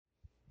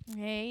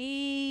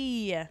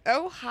Hey.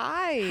 Oh,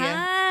 hi.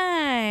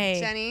 Hi.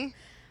 Jenny.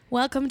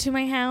 Welcome to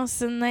my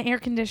house and the air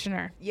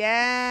conditioner.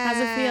 Yes. How's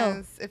it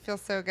feel? It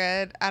feels so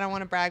good. I don't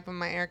want to brag, but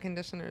my air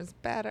conditioner is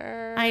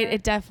better.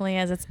 It definitely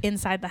is. It's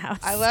inside the house.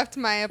 I left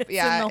my, It's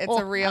it's whole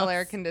a real house.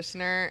 air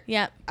conditioner.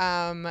 Yep.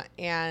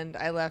 And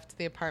I left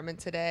the apartment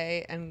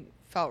today and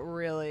felt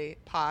really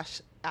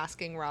posh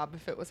asking Rob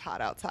if it was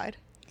hot outside.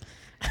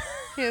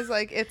 He was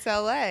like, it's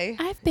LA.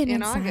 I've been in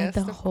inside August.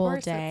 the Of whole course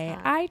it's day.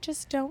 hot. I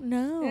just don't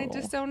know. I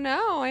just don't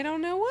know. I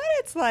don't know what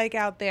it's like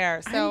out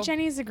there. So I'm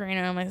Jenny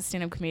Zagrino. I'm a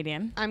stand-up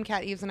comedian. I'm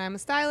Kat Eves and I'm a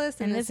stylist.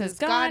 And this is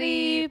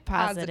Gaudy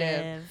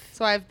Positive.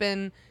 So I've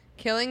been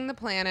killing the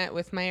planet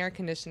with my air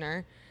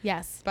conditioner,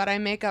 Yes. but I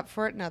make up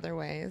for it in other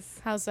ways.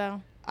 How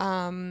so?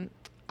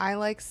 I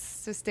like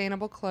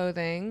sustainable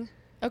clothing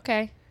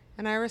Okay.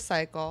 and I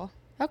recycle.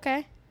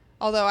 Okay.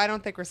 Although I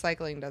don't think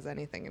recycling does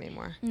anything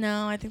anymore.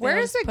 No, I think Where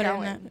they is just it put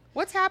going? in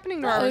What's happening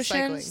to the our ocean.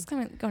 recycling?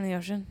 Just go in the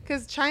ocean.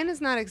 Because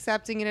China's not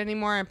accepting it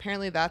anymore.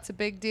 Apparently that's a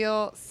big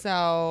deal.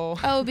 So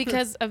Oh,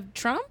 because of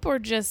Trump or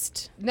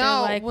just they're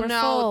no, like, well, we're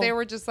no, full? they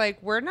were just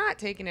like, we're not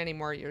taking any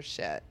more of your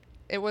shit.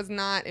 It was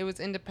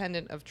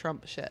independent of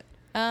Trump shit.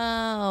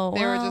 Oh,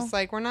 They were well, just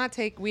like,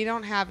 we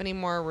don't have any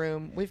more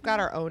room. We've got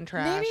our own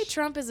trash. maybe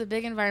Trump is a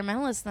big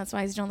environmentalist, and that's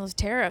why he's doing those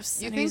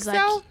tariffs. You and think he's so?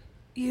 Like,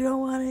 you don't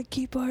want to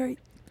keep our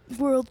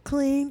world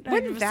clean.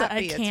 Wouldn't that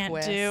be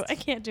a I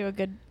can't do a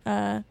good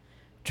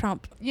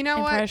Trump. You know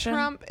impression. what,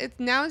 Trump?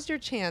 Now's your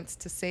chance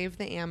to save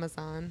the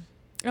Amazon.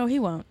 Oh, he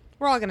won't.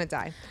 We're all gonna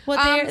die. Well,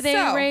 they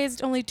so-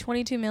 raised only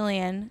 $22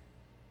 million.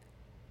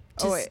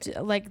 Oh, wait.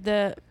 Like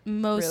the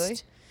most. Really?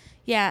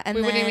 Yeah, and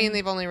Wait, what do you then, mean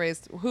they've only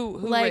raised who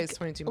like, raised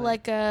 22 million?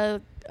 Like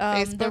the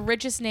Facebook?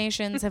 richest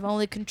nations have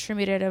only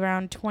contributed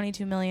around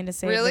 $22 million to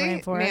save Really?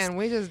 the rainforest. Man,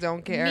 we just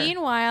don't care.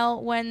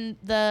 Meanwhile, when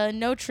the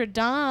Notre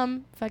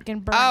Dame fucking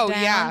burnt down,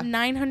 yeah.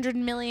 $900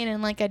 million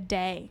in like a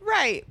day.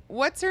 Right.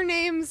 What's her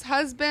name's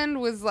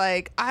husband was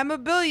like, I'm a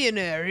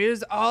billionaire.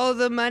 Here's all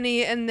the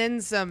money and then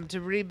some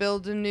to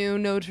rebuild a new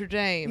Notre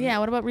Dame. Yeah,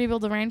 what about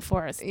rebuild the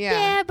rainforest? Yeah.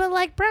 Yeah, but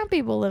like brown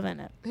people live in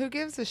it. Who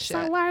gives a shit?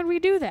 So why would we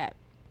do that?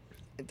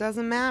 It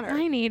doesn't matter.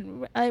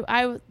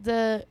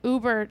 The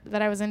Uber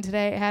that I was in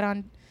today had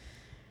on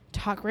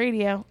talk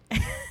radio.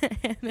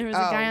 And there was a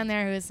guy on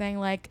there who was saying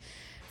like,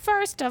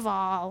 first of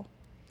all,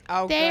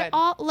 Oh, they good.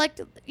 all like,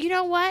 you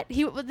know what?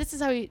 This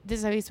is how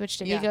he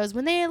switched it. Yeah. He goes,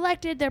 when they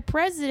elected their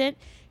president,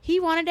 he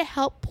wanted to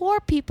help poor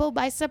people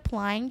by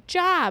supplying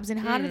jobs. And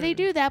how do they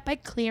do that? By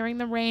clearing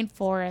the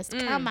rainforest.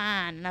 Come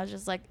on. And I was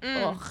just like,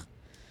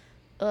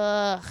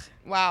 ugh.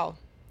 Wow.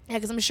 Yeah,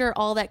 because I'm sure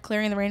all that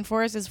clearing the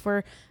rainforest is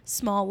for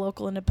small,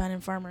 local,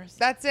 independent farmers.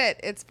 That's it.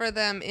 It's for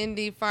them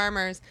indie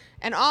farmers.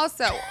 And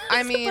also, I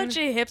It's mean, a bunch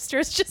of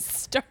hipsters just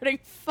starting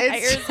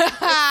fires. it's, in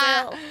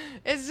Brazil.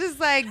 it's just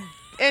like,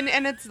 and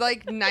it's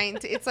like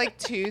it's like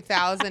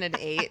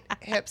 2008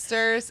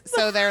 hipsters.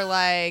 So they're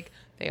like,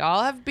 they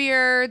all have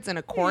beards and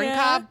a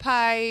corncob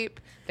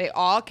pipe. They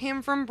all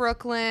came from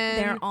Brooklyn.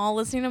 They're all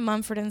listening to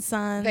Mumford &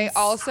 Sons. They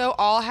also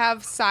all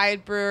have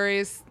side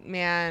breweries.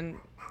 Man,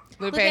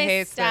 Lupe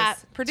hates stop.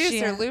 this.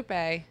 Producer She-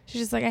 Lupe.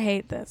 She's just like, I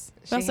hate this.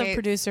 She Also, hates-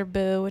 producer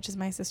Boo, which is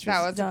my sister's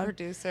That was dog. a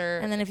producer.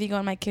 And then if you go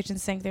in my kitchen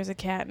sink, there's a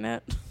cat in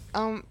it.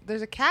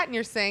 There's a cat in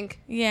your sink.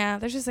 Yeah,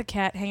 there's just a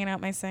cat hanging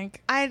out my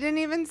sink. I didn't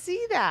even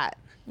see that.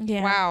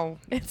 Yeah. Wow.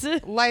 It's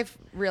a Life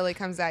really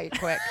comes at you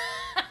quick.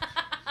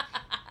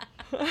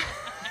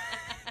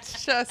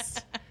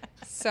 Just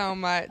so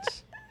much.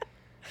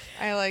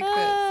 I like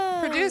Oh.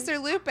 this. Producer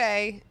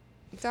Lupe,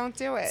 don't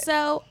do it.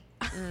 so.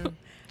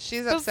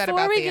 She's upset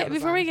about the Amazon.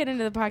 Before we get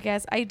into the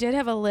podcast, I did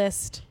have a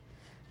list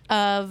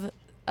of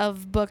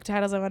book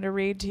titles I wanted to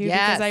read to you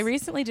Yes. because I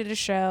recently did a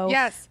show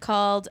Yes.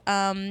 called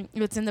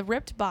it's in the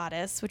Ripped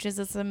Bodice, which is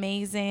this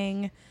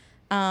amazing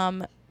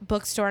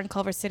bookstore in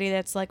Culver City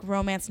that's like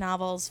romance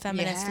novels,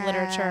 feminist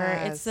literature.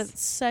 It's Yes.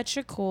 such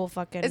a cool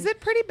fucking. Is it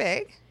pretty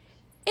big?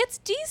 It's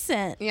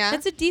decent. Yeah?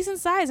 It's a decent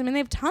size. I mean, they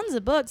have tons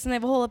of books and they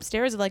have a whole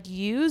upstairs of like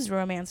used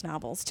romance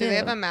novels too. Do they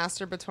have a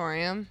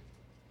masturbatorium?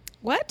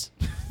 What?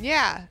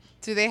 Yeah.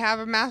 Do they have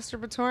a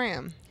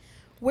masturbatorium?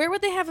 Where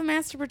would they have a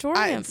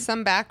masturbatorium?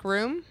 Some back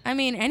room? I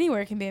mean,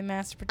 anywhere can be a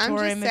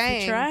masturbatorium if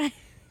saying. you try.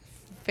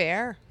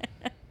 Fair.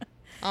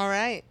 All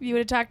right. You would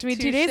have talked to me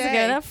 2 days ago. Touche.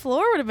 That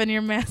floor would have been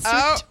your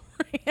masturbatorium.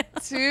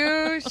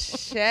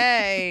 Touche.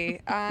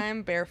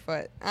 I'm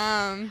barefoot.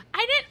 I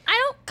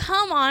don't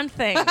come on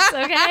things,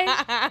 okay?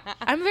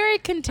 I'm very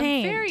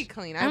contained. I'm very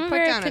clean. I I'm put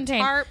very down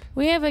contained. a tarp.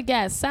 We have a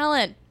guest,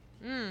 Selen.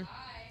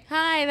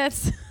 Hi,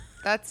 that's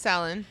That's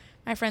selling.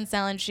 my friend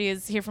Selen. She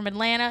is here from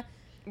Atlanta.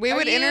 We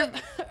would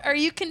Are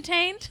you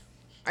contained?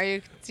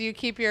 Do you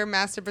keep your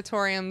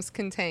masturbatoriums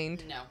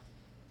contained? No.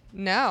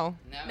 No.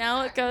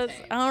 No, it goes.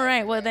 All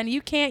right. Well, then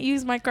you can't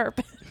use my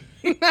carpet.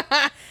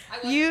 I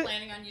wasn't You-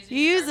 planning on using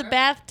You use a carpet.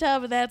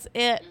 bathtub, and that's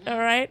it. All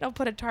right. I'll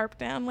put a tarp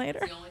down later.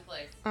 It's the only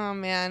place. Oh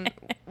man,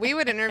 we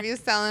would interview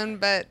Selen,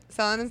 but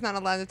Selen is not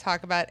allowed to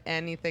talk about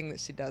anything that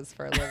she does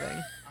for a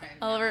living. I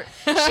Oliver.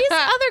 She's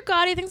other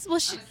gaudy things. Well,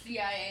 she. I'm a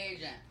CIA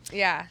agent.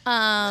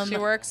 Yeah. She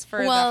works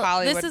for the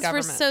Hollywood this is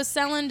government. so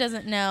Selin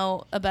doesn't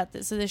know about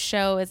this. So this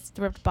show is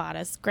The Ripped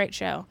Bodice. Great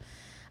show.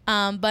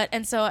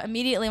 So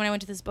immediately when I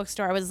went to this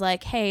bookstore, I was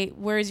like, hey,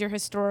 where's your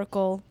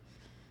historical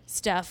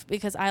stuff?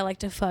 Because I like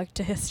to fuck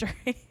to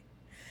history.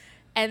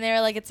 And they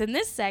were like, it's in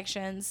this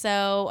section.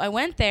 So I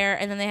went there,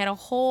 and then they had a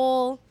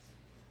whole,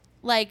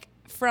 like,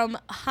 from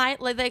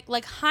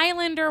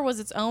Highlander was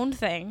its own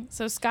thing.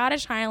 So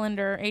Scottish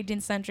Highlander,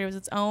 18th century, was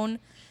its own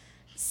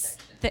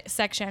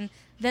section.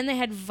 Then they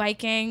had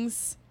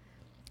Vikings.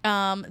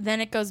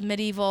 Then it goes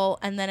medieval,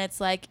 and then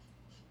it's like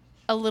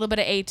a little bit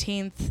of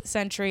 18th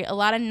century, a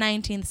lot of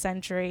 19th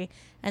century,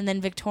 and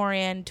then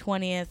Victorian,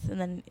 20th, and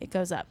then it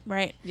goes up,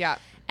 right? Yeah.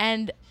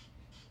 And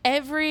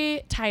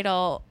every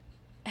title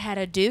had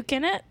a duke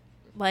in it.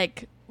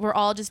 Like, we're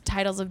all just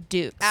titles of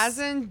dukes. As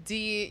in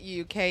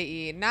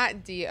D-U-K-E,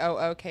 not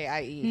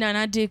D-O-O-K-I-E. No,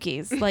 not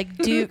dookies. Like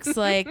dukes,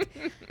 like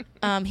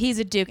he's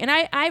a duke. And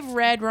I've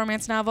read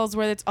romance novels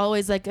where it's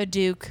always like a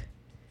duke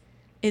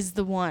is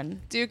the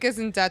one. Duke as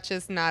in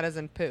Duchess, not as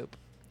in poop.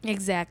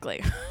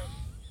 Exactly.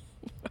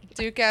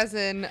 Duke as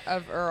in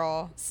of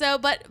Earl. So,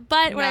 but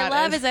what I Not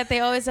love as- is that they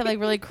always have like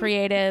really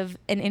creative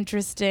and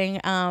interesting,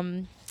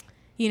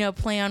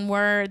 play on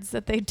words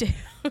that they do.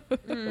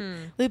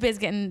 Lupe's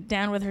getting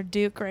down with her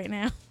duke right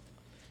now.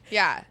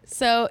 Yeah.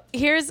 So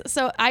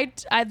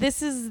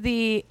this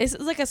is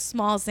like a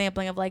small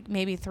sampling of like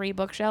maybe 3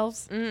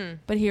 bookshelves,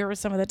 but here were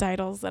some of the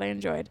titles that I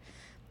enjoyed.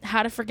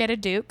 How to Forget a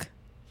Duke.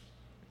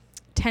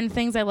 10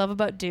 Things I Love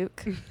About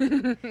Duke.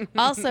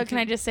 Also, can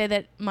I just say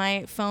that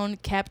my phone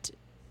kept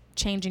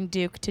changing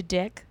Duke to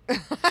Dick.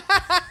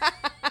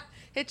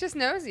 It just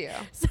knows you.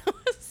 So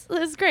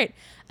this is great.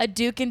 A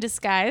Duke in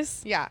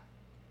Disguise. Yeah.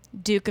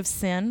 Duke of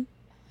Sin.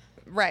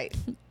 Right.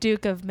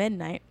 Duke of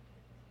Midnight.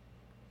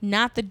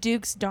 Not the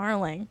Duke's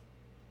Darling.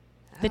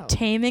 The Oh.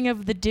 Taming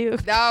of the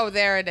Duke. Oh,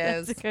 there it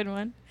is. That's a good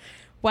one.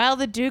 While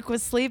the Duke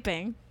was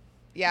sleeping,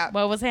 Yeah.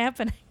 what was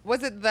happening?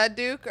 Was it the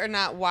Duke or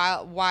not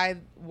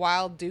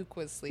while Duke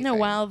was sleeping? No,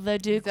 while the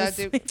Duke The was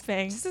Duke-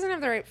 sleeping. This doesn't have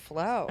the right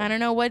flow. I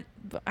don't know what,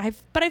 but I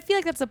feel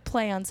like that's a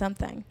play on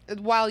something.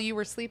 While you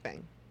were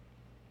sleeping.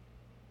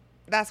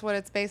 That's what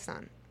it's based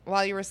on.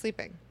 While you were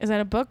sleeping. Is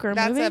that a book or a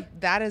movie?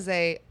 That is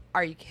a,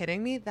 are you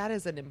kidding me? That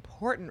is an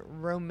important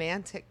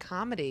romantic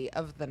comedy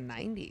of the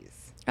 90s.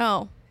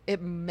 Oh,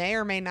 It may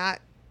or may not,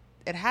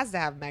 it has to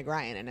have Meg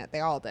Ryan in it. They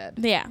all did.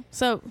 yeah.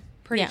 So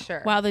Pretty yeah,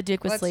 sure. While the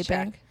Duke was Let's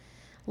sleeping. check.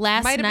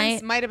 Last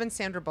night. Might have been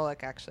Sandra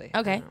Bullock, actually. I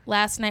Okay. don't know.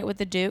 Last Night with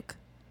the Duke.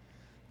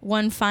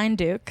 One Fine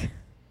Duke.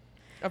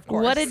 Of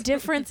course. What a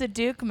difference a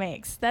Duke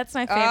makes. That's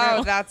my favorite Oh,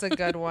 one. that's a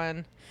good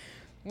one.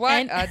 What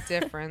And- a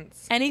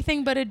difference.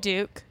 Anything But a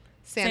Duke.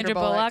 Sandra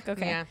Bullock.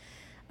 Okay.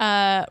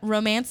 Yeah.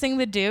 Romancing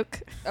the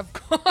Duke. Of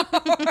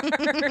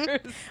course.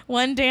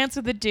 One Dance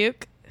with the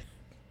Duke.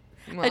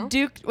 Well, A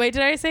Duke. Wait,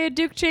 did I say a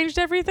Duke changed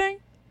everything?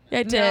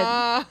 I did.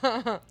 no.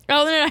 Oh,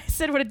 no, I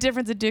said what a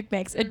difference a Duke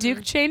makes. A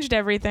Duke changed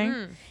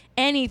everything.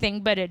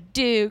 Anything but a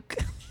Duke.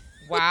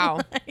 Wow.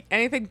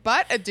 Anything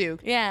but a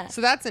Duke. Yeah.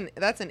 So that's an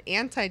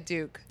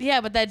anti-Duke.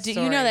 Yeah, but that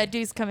Sorry. that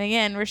Duke's coming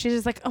in where she's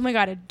just like, oh my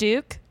God, a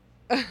Duke?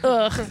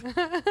 Ugh.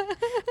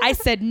 I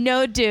said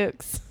no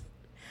Dukes.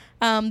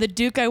 The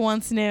Duke I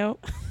once knew.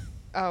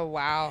 Oh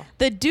wow.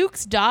 The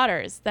Duke's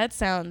Daughters. That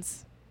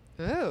sounds.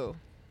 Ooh.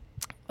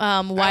 Why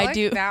I like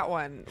do that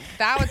one?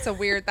 That one's a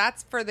weird.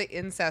 That's for the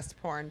incest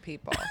porn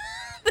people.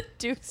 the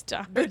Duke's The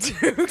Daughters?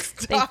 Duke's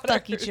They fuck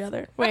daughters. each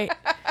other. Wait.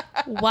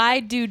 Why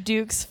do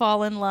Dukes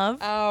fall in love?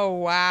 Oh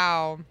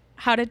wow.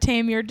 How to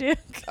Tame Your Duke.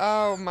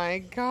 Oh my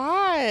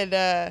God.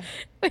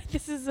 Wait,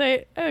 this is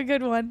a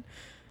good one.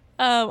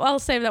 I'll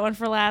save that one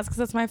for last because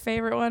that's my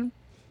favorite one.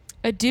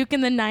 A Duke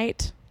in the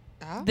Night.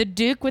 Oh. The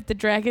Duke with the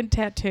Dragon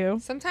Tattoo.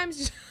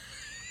 Sometimes.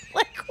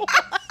 Like what?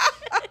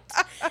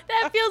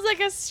 That feels like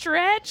a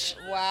stretch.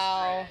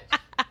 Wow.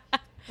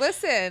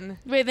 Listen,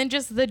 Wait, then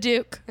just the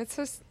Duke.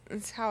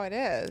 it's how it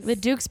is. The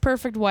Duke's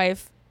Perfect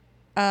Wife.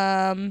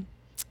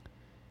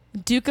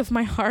 Duke of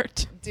My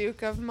Heart.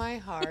 Duke of my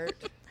heart.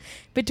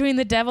 Between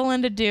the Devil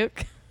and a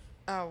Duke.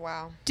 Oh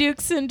wow.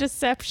 Dukes and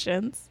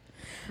Deceptions.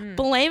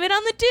 Blame It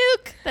on the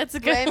Duke. That's a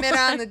good Blame it one.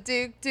 on the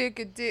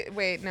Duke.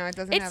 Wait, no, it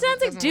doesn't. It have,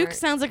 sounds like doesn't Duke work.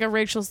 sounds like a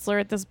racial slur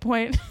at this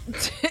point.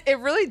 It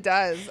really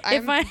does.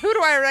 If I- Who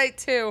do I write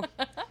to?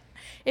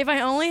 If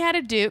I only had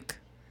a Duke,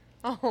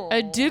 Oh.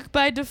 a Duke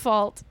by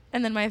default,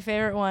 and then my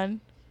favorite one,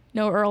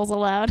 no Earls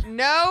allowed.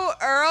 No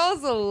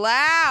Earls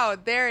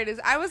allowed. There it is.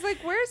 I was like,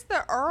 where's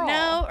the Earl?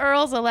 No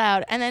Earls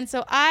allowed. And then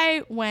so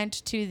I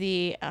went to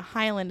the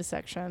Highland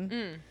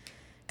section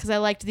because I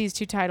liked these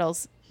 2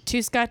 titles.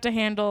 Too Scott to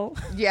Handle,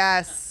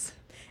 Yes.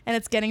 and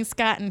it's getting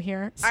Scott in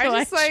here. So I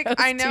just like- chose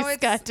I know Too it's-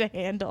 Scott to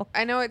Handle.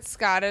 I know it's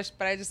Scottish,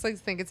 but I just like to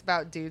think it's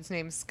about dudes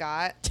named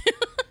Scott.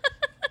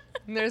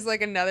 And there's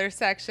like another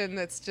section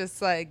that's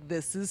just like,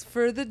 this is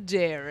for the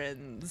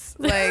Darrens.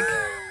 Like,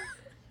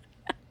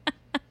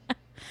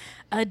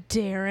 A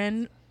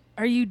Darren.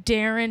 Are you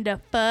daring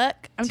to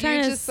fuck? I'm do trying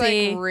you to just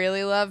see. like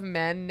really love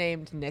men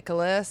named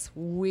Nicholas?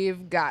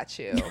 We've got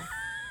you.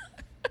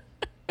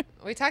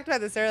 We talked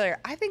about this earlier.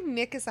 I think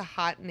Nick is a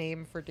hot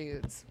name for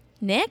dudes.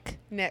 Nick?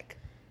 Nick.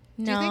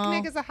 No. Do you think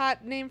Nick is a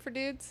hot name for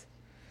dudes?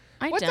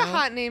 What's don't. a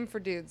hot name for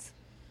dudes?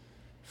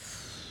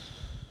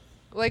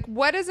 Like,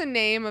 what is a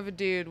name of a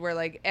dude where,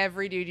 like,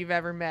 every dude you've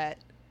ever met?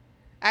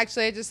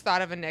 Actually, I just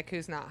thought of a Nick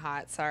who's not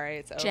hot. Sorry,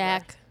 it's over.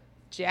 Jack.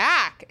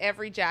 Jack.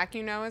 Every Jack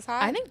you know is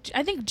hot?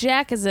 I think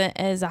Jack is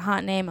a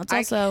hot name. It's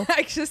also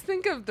I just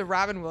think of the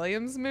Robin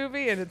Williams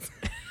movie, and it's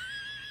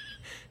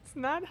it's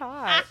not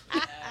hot.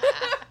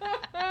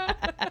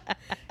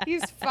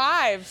 He's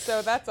 5,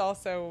 so that's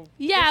also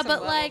Yeah, there's some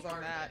but, levels like-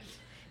 on that.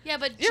 Yeah,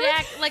 but Yeah,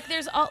 Jack, like,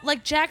 there's all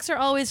like Jacks are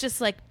always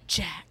just like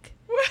Jack.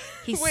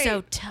 He's Wait,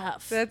 so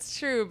tough. That's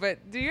true,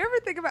 but do you ever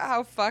think about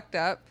how fucked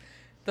up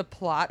the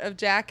plot of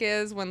Jack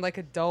is when like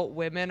adult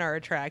women are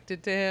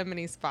attracted to him and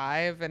he's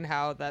 5, and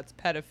how that's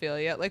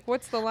pedophilia? Like,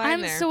 what's the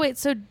line there?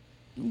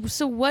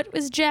 So what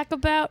is Jack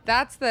about?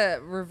 That's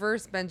the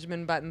reverse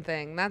Benjamin Button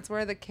thing. That's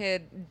where the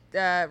kid,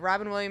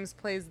 Robin Williams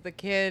plays the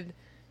kid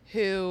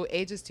who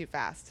ages too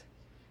fast.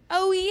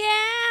 Oh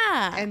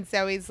yeah, And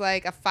so he's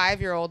like a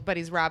 5-year-old, but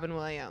he's Robin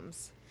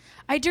Williams.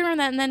 I do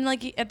remember that. And then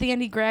like at the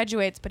end he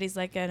graduates, but he's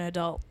like an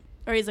adult,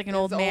 or he's like an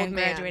old man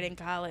graduating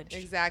college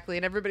Exactly.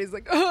 And everybody's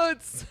like, oh,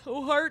 it's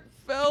so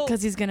heartfelt.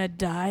 because he's gonna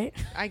die.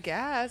 I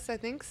guess. I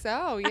think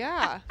so.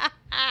 Yeah.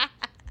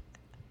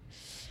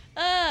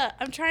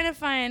 I'm trying to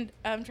find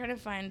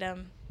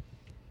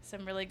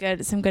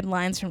some good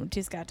lines from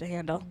Too Scott to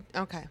Handle.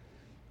 Okay.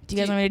 Do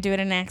you guys want me to do it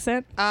in an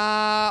accent?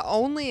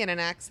 Only in an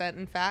accent,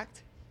 in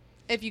fact.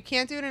 If you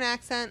can't do it in an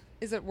accent,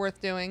 is it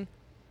worth doing?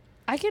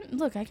 I can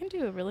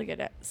do a really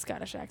good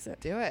Scottish accent.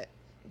 Do it.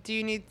 Do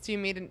you need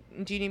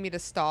me to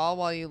stall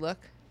while you look?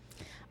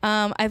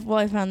 I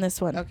found this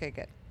one. Okay,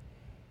 good.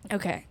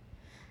 Okay.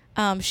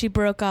 She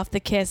broke off the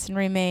kiss and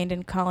remained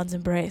in Colin's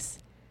embrace.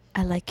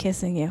 I like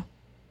kissing you.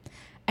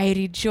 I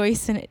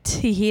rejoice in it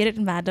to hear it,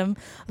 madam,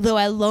 though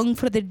I long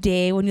for the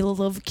day when you'll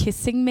love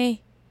kissing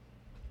me.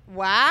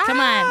 Wow. Come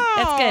on,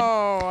 that's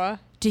good.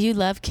 Do you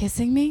love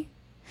kissing me?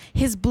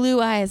 His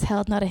blue eyes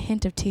held not a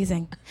hint of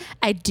teasing.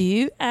 I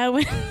do.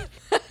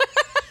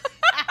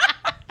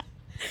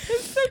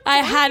 I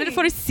hadn't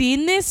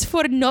foreseen this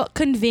for not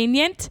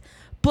convenient,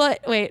 but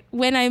wait,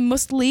 when I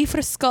must leave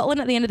for Scotland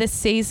at the end of this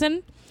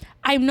season,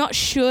 I'm not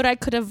sure I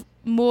could have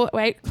more.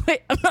 Wait,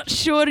 I'm not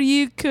sure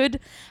you could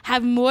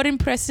have more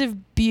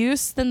impressive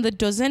buse than the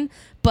dozen,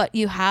 but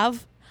you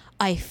have.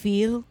 I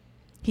feel.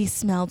 He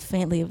smelled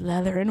faintly of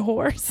leather and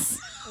horse.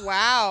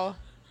 Wow.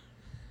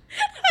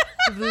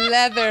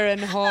 Leather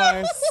and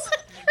horse.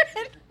 Leather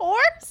and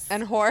horse?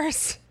 And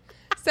horse.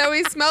 So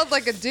he smelled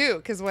like a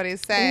duke, is what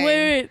he's saying.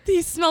 Wait,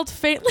 he smelled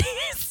faintly.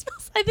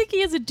 I think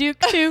he is a duke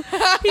too.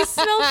 He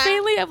smelled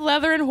faintly of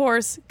leather and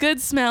horse.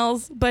 Good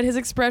smells, but his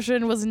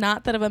expression was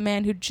not that of a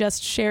man who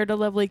just shared a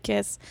lovely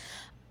kiss.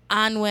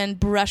 Anwen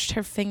brushed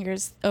her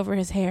fingers over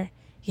his hair.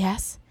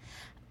 Yes,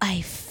 I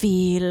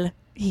feel,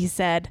 he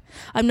said.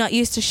 I'm not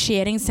used to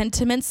sharing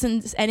sentiments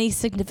and any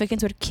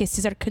significance where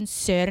kisses are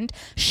concerned.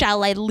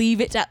 Shall I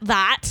leave it at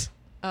that?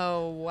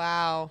 Oh,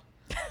 wow.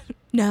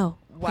 No.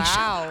 we shall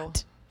Wow.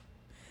 not.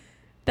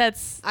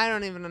 That's I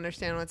don't even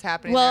understand what's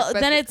happening. well. there, but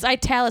Then it's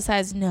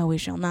italicized. No, we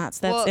shall not.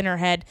 So that's Well- in her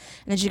head,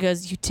 and then she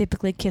goes, "You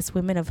typically kiss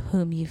women of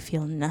whom you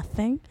feel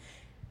nothing."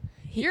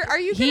 Are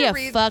you he gonna a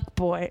read? fuck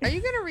boy? Are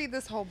you gonna read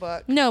this whole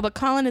book? No, but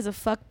Colin is a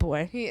fuck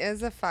boy, He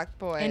is a fuck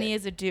boy, and he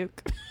is a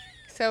duke.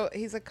 so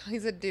he's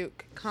a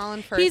duke.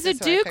 Colin Firth. He's a is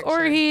who I duke, or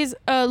picture. he's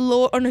a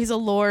lord. Oh no, he's a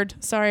lord.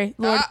 Sorry,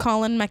 Lord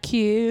Colin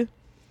McHugh.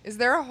 Is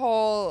there a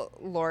whole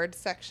lord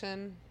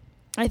section?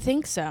 I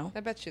think so. I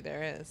bet you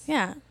there is.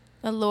 Yeah,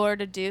 a lord,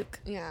 a duke.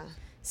 Yeah.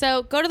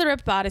 So go to the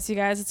Ripped Bodice, you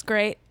guys. It's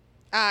great.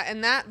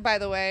 And that, by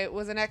the way,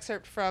 was an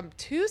excerpt from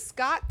Too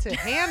Scott to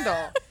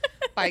Handle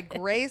by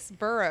Grace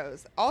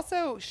Burrows.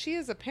 Also, she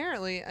is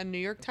apparently a New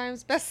York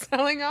Times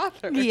bestselling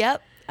author.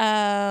 Yep.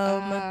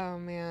 Oh,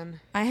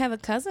 man. I have a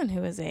cousin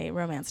who is a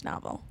romance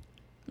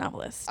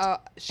novelist.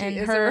 She And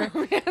is her- a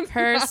romance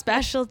Her novel.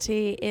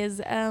 specialty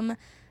is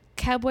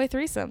cowboy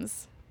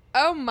threesomes.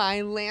 Oh,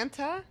 my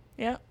Lanta.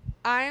 Yep.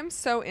 I am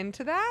so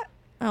into that.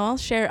 Oh, I'll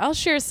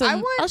share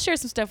some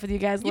stuff with you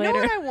guys You later. know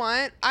what I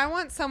want? I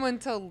want someone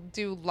to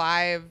do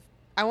live.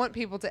 I want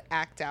people to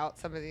act out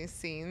some of these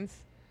scenes.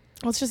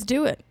 Let's just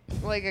do it.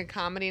 Like a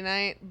comedy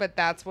night, but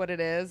that's what it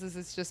is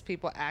it's just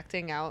people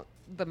acting out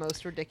the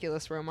most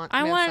ridiculous romance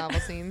novel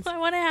scenes. I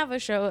want to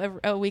have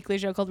a weekly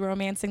show called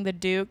Romancing the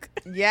Duke.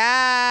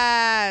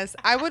 Yes.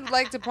 I would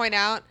like to point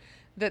out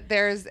that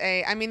there's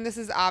this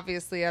is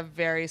obviously a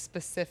very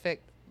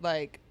specific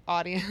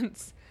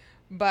audience,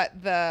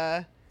 but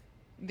the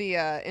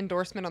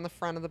endorsement on the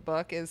front of the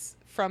book is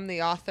from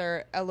the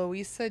author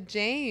Eloisa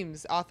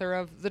James, author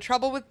of The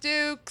Trouble with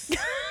Dukes.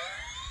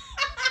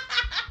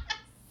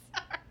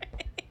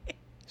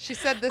 She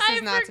said this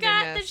is not to be I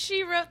forgot that missed.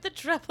 she wrote The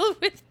Trouble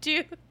with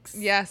Dukes.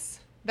 Yes,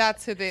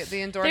 that's who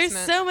the endorsement.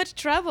 There's so much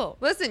trouble.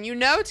 Listen,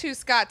 Too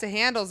Scott to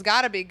Handle's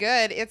got to be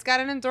good. It's got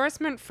an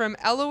endorsement from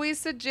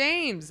Eloisa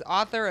James,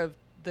 author of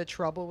The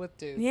Trouble with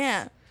Dukes.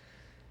 Yeah.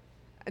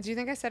 Do you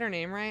think I said her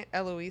name right?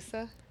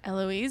 Eloisa?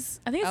 Eloise?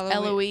 I think it's Eloise.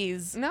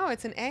 Eloise. No,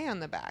 it's an A on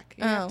the back.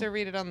 You Oh. have to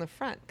read it on the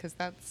front because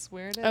that's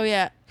where it is. Oh,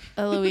 yeah.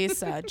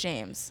 Eloisa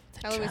James.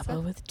 The Eloisa?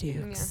 Trouble with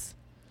Dukes.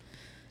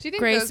 Do you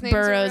think Grace those names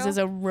Burrows are real? is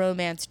a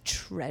romance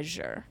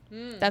treasure.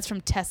 Mm. That's from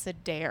Tessa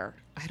Dare.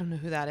 I don't know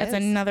who that That's is.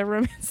 another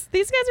romance.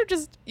 These guys are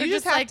just You they're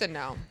just have like to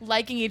know.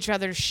 liking each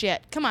other's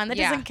shit. Come on, that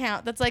Yeah. doesn't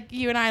count. That's like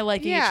you and I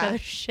liking each Yeah.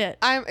 other's shit.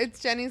 It's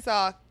Jenny's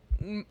all.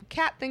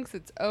 Kat thinks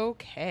it's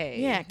okay.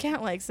 Yeah,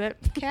 Cat likes it.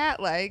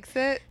 Kat likes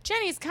it,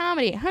 Jenny's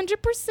comedy,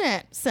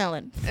 100%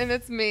 selling. and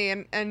it's me,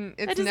 and it's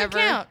That doesn't never.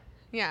 count.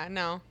 Yeah,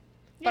 no.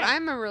 But Yeah.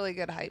 I'm a really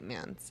good hype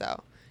man,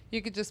 so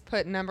you could just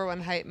put number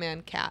one hype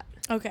man Kat.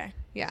 Okay,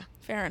 Yeah,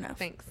 fair enough.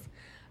 thanks.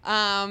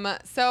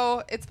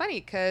 So it's funny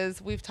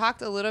because we've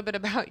talked a little bit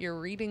about your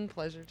reading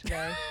pleasure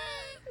today.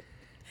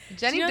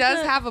 Jenny you know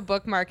does the- have a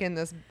bookmark in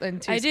this. In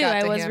Two I do. Scott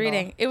I to was Handle.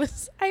 reading.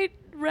 I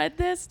read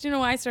this. Do you know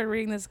why I started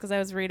reading this? Because I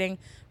was reading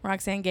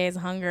Roxane Gay's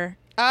Hunger.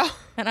 Oh,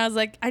 And I was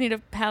like, I need a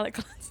palate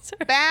cleanser.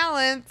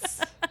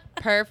 balance.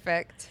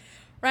 Perfect.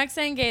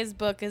 Roxane Gay's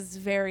book is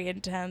very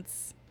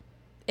intense.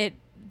 It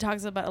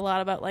talks about a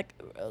lot about like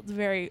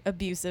very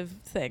abusive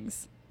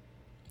things.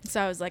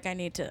 So I was like, I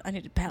need to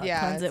palate Yeah,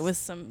 cleanse it it's- with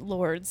some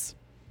lords.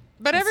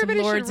 But with some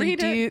everybody lords should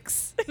read and it.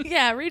 dukes.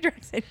 Yeah, read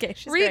Roxane Gay.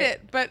 She's Read great.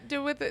 it, but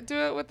do it with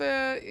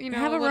a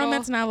Have a little,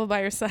 romance novel by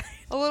your side.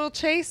 a little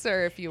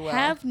chaser, if you will.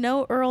 Have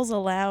no earls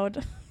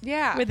allowed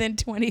yeah. within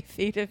 20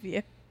 feet of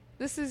you.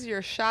 This is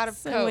your shot of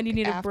So Coke when you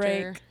need a after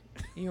break.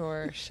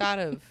 your shot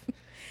of.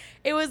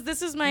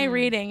 This is my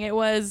reading. It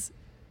was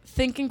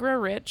Think and Grow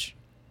Rich,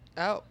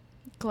 Oh,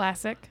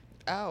 classic.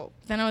 oh,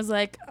 Then I was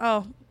like,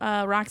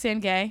 Roxane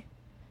Gay.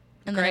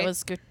 And then Great. it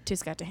was Too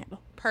Scott to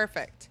Handle.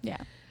 perfect. Yeah.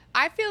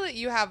 I feel that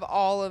you have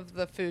all of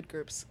the food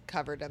groups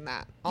covered in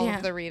that. All Yeah.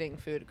 of the reading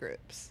food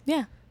groups.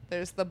 Yeah.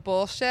 There's the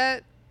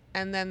bullshit,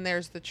 and then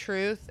there's the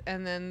truth,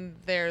 and then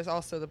there's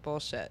also the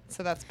bullshit.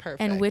 So that's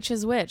perfect. And which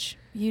is which?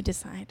 You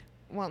decide.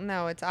 Well,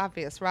 no, it's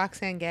obvious.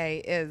 Roxane Gay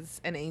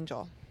is an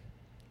angel.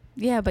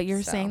 Yeah, but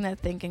you're So. saying that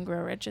Think and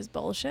Grow Rich is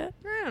bullshit?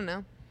 I don't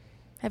know.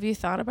 Have you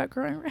thought about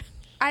growing rich?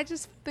 I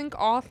just think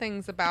all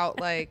things about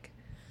like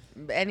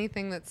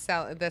anything that's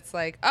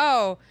like,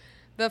 oh,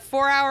 the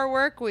 4-hour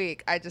work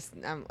week.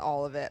 I'm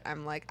all of it.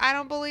 I'm like, I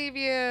don't believe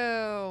you.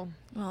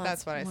 Well,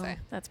 That's what I say.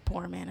 That's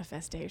poor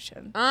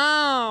manifestation.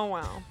 Oh,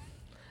 well.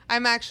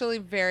 I'm actually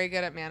very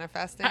good at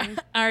manifesting.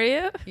 Are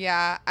you?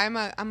 Yeah, I'm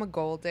a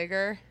gold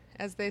digger,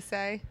 as they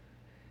say.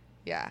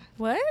 Yeah.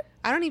 What?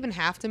 I don't even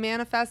have to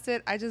manifest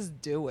it. I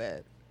just do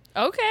it.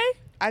 Okay.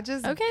 I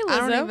just Okay, I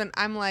don't Lizzo. even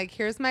I'm like,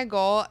 here's my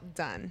goal,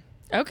 done.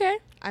 Okay.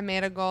 I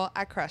made a goal,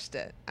 I crushed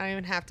it. I don't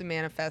even have to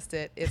manifest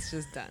it. It's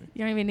just done.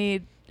 You don't even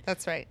need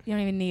That's right. a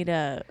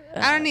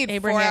I don't need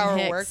Abraham 4-hour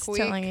Hicks work week.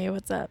 telling you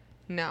what's up.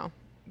 No.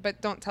 But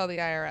don't tell the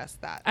IRS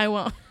that. I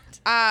won't.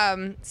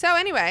 So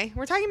anyway,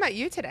 we're talking about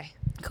you today.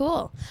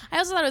 Cool. I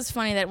also thought it was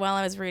funny that while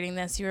I was reading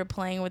this, you were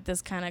playing with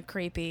this kind of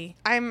creepy.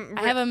 I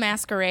have a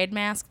masquerade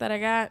mask that I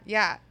got.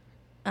 Yeah.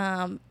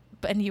 And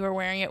you were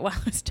wearing it while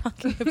I was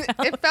talking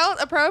about It felt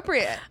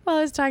appropriate. while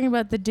I was talking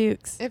about the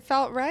Dukes. It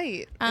felt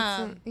right. It's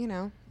Um,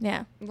 a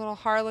Yeah. little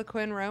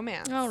Harlequin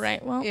romance. All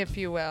right. Well, If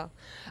you will.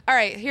 All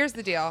right, here's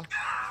the deal.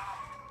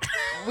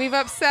 We've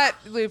upset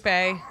Lupe.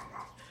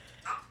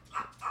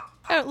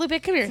 oh,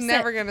 Lupe, come here. It's sit.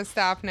 never going to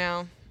stop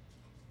now.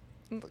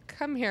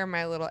 Come here,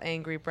 my little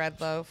angry bread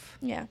loaf.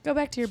 Yeah. Go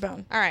back to your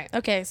bone. All right.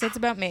 Okay. So it's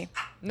about me.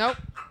 Nope.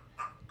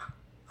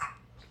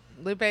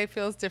 Lupe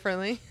feels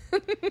differently.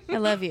 I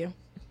love you.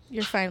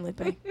 You're fine,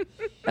 Lupe.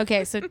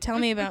 Okay. So tell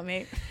me about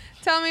me.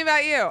 Tell me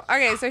about you.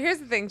 Okay, so here's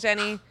the thing,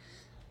 Jenny.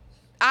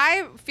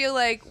 I feel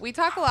like we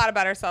talk a lot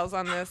about ourselves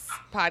on this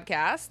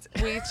podcast.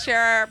 We share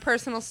our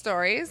personal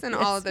stories and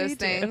all Yes, of those we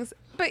do. things.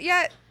 But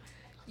yet,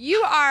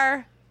 you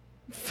are.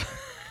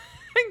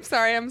 I'm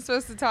sorry, I'm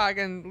supposed to talk,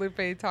 and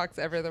Lupe talks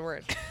every other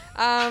word.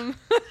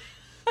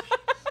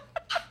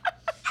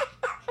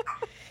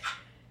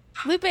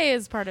 Lupe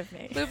is part of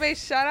me. Lupe,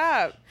 shut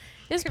up.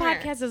 This come here.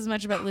 podcast is as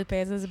much about Lupe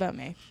as it is about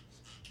me.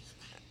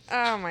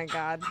 Oh my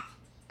God.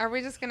 Are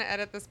we just going to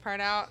edit this part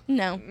out?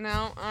 No.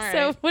 No? All right.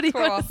 So what do you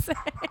cool. want to say?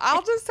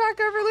 I'll just talk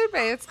over Lupe.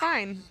 It's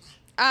fine.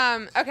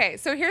 Okay,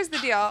 so here's the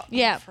deal.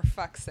 Yeah. For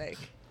fuck's sake.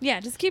 Yeah.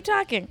 Just keep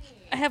talking.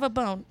 I have a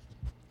bone.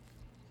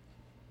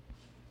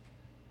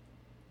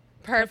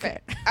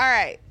 Perfect. Okay. All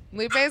right.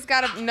 Lupe's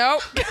got a...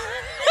 Nope.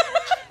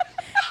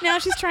 Now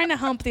she's trying to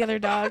hump the other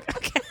dog.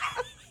 Okay.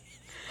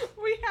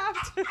 We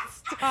have to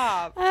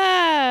stop.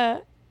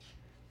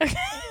 Okay.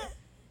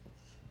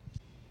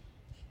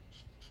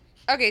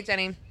 Okay,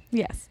 Jenny.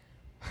 Yes.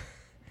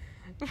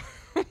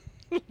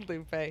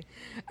 Lupe.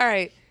 All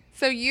right.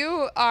 So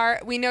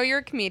we know you're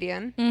a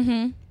comedian.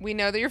 Mm-hmm. We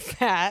know that you're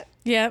fat.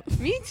 Yep.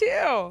 Me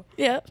too.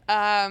 Yep.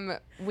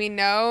 We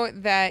know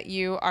that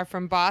you are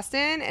from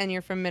Boston and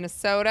you're from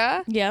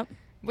Minnesota. Yep.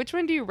 Which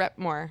one do you rep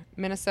more,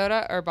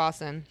 Minnesota or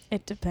Boston?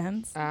 It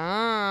depends.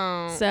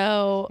 Oh.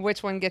 So.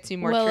 Which one gets you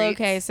more Well, treats?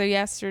 okay. So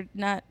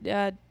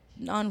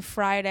on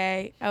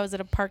Friday, I was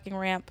at a parking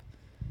ramp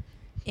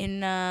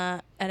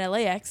at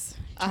LAX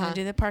trying to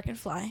do the park and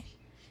fly,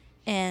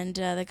 And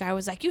the guy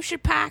was like, you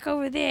should park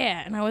over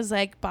there. And I was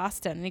like,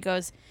 Boston. And he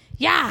goes,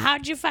 yeah,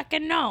 how'd you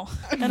fucking know?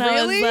 And I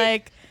was Really?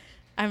 like,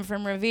 I'm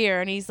from Revere.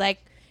 And he's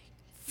like,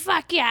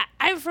 fuck yeah,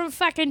 I'm from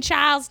fucking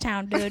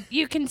Charlestown, dude.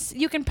 You can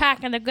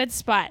park in the good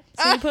spot.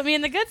 So he put me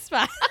in the good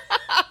spot.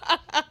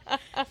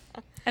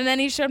 And then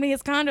he showed me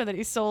his condo that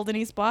he sold in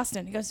East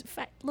Boston. He goes,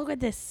 look at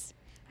this.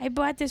 I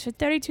bought this for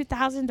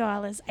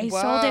 $32,000. I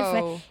sold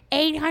it Whoa. for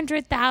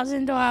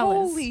 $800,000.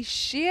 Holy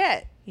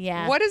shit.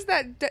 Yeah. What is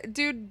that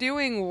dude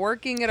doing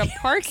working at a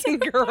parking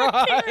ramp.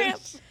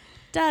 garage?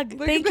 Doug.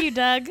 Look Thank at you,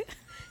 Doug.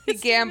 He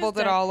His name gambled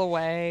is it all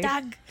away.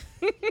 Doug.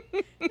 No,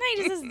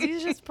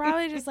 he's just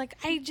probably just like,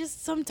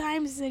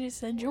 sometimes I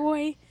just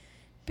enjoy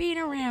being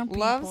around people.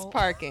 Loves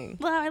parking.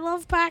 Well, I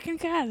love parking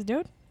cars,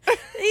 dude.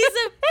 He's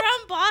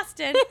from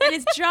Boston, and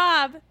his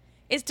job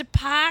is to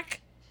park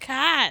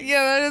cars.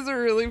 Yeah, that is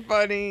really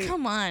funny.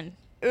 Come on.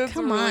 It's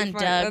Come really on,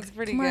 funny. Doug. That's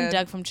pretty Come good. on,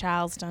 Doug from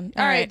Charleston.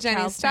 All right, Jenny,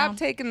 Charlestown. stop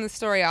taking the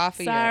story off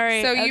of Sorry,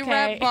 you. So you okay.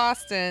 rep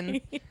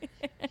Boston.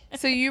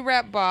 So you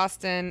rep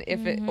Boston if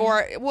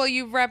Mm-hmm.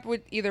 you rep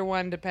with either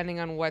one depending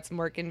on what's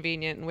more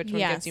convenient and which one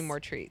gets you Yes. more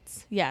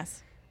treats.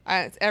 Yes.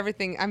 It's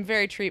everything. I'm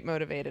very treat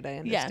motivated. I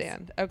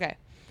understand. Okay.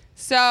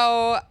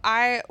 So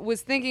I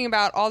was thinking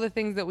about all the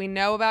things that we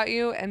know about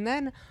you and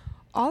then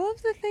all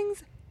of the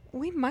things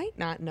we might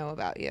not know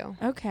about you.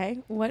 Okay.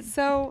 What?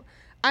 So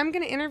I'm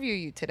going to interview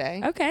you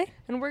today. Okay.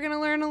 And we're going to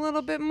learn a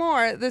little bit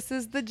more. This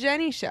is the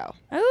Jenny Show.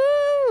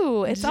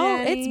 Ooh, it's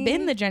Jenny.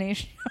 been the Jenny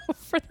Show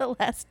for the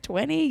last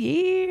 20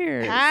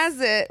 years.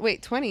 Has it?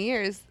 Wait, 20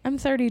 years. I'm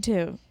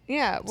 32.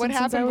 Yeah. What Since I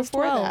happened was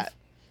before 12. that?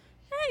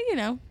 You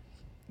know.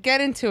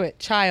 Get into it.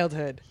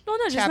 Childhood. Well,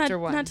 no, just Chapter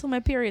not 1. until my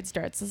period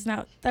starts. It's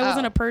not. That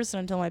wasn't a person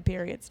until my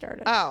period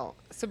started. Oh,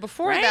 so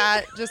before Right?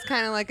 that, just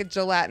kind of like a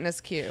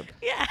gelatinous cube.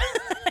 Yeah.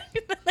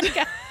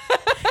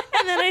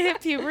 And then I hit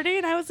puberty,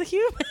 and I was a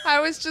human. I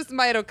was just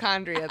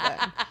mitochondria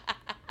then.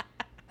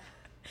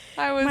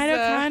 I was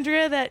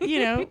Mitochondria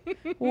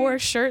that wore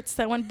shirts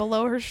that went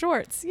below her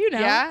shorts. You know.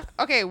 Yeah.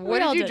 Okay.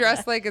 What all did you did dress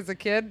that. like as a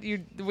kid?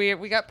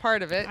 We got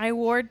part of it. I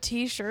wore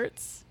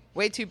T-shirts,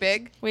 Way too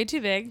big. way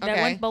too big, that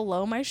Okay. went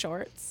below my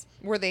shorts.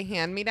 Were they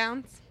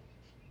hand-me-downs?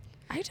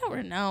 I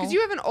don't know. Because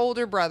you have an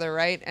older brother,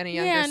 right, and a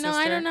younger sister. no,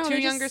 I don't know. Two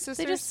They younger just,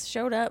 sisters. They just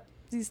showed up.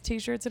 These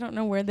T-shirts. I don't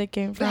know where they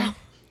came from.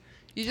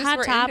 You just Hot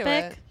were Topic.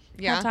 into it.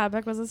 Yeah. Hot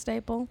Topic was a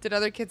staple. Did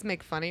other kids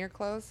make fun of your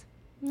clothes?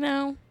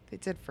 No. They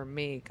did for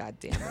me. God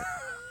damn it.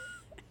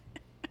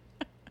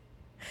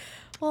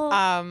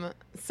 Well,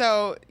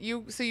 So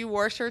you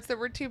wore shirts that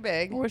were too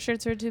big. wore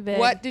shirts were too big.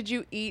 What did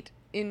you eat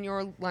in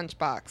your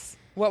lunchbox?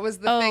 What was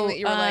the thing that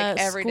you were like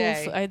every school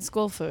day? I had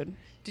school food.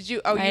 Did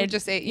you? Oh, I you had-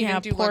 just ate. You yeah,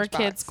 didn't do poor lunchbox.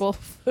 kid school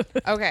food.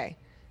 Okay,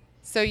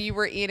 so you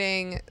were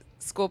eating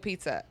school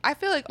pizza. I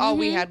feel like all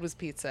we had was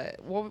pizza.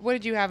 What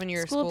did you have in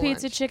your School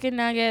pizza, lunch? chicken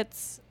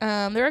nuggets.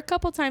 There were a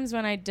couple times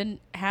when I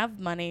didn't have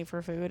money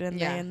for food, and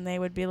Yeah. they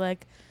would be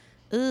like,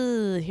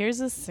 "Ooh, here's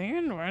a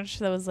sandwich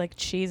that was like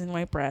cheese and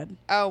white bread."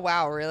 Oh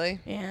wow, really?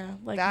 Yeah,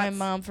 like That's- my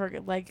mom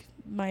forgot. Like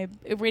we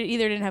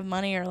either didn't have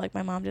money or like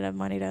my mom didn't have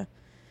money to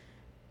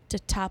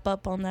top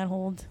up on that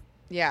whole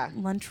Yeah.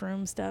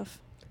 lunchroom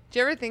stuff. Do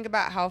you ever think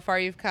about how far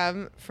you've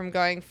come from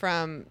going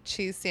from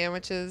cheese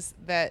sandwiches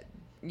that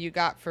you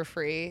got for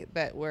free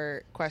that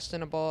were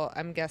questionable,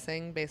 I'm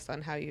guessing, based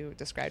on how you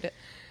described it,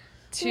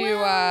 to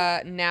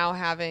Well- now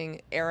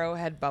having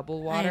Arrowhead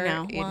bubble water I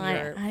know. in Well, your I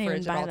didn't fridge even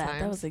at buy all that.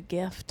 times? That was a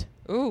gift.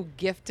 Ooh,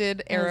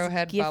 gifted That was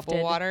Arrowhead bubble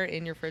gifted. water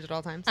in your fridge at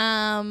all times?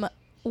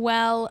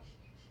 Well,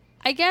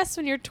 I guess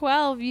when you're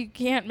 12, you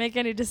can't make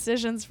any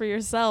decisions for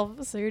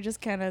yourself, so you're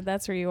just kind of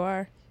that's where you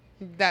are.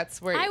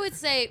 That's where I would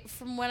say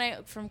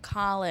from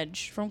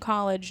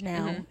college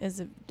now is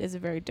a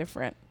very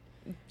different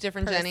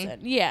different person. Jenny.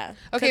 Yeah.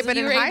 Okay, 'Cause but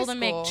you in were high able to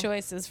make school-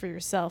 choices for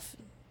yourself,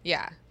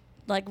 Yeah.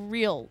 like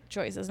real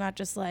choices, not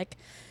just like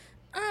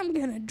I'm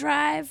gonna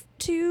drive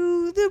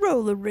to the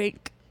roller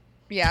rink.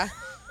 Yeah.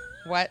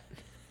 What?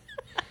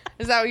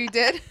 Is that what you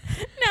did?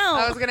 No,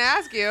 I was gonna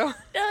ask you.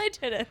 no, I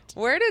didn't.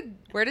 Where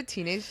did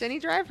teenage Jenny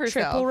drive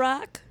herself? Triple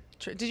Rock.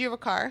 Did you have a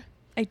car?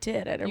 I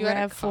did at a You had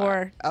a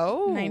RAV4.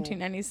 Oh.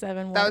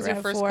 1997. That was white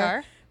your first RAV4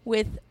 car?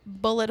 with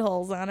bullet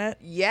holes on it.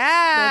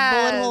 Yeah.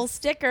 The bullet hole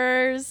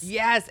stickers.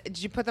 Yes.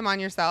 Did you put them on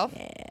yourself?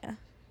 Yeah,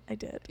 I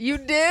did. You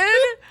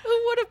did?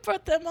 Who would have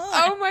put them on?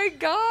 Oh my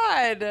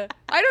god!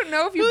 I don't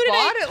know if you Who did I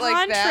bought it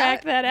like that.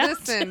 contract that out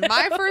Listen, to?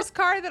 my first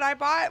car that I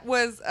bought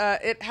was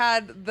it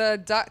had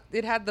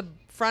the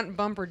front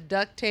bumper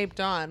duct taped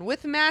on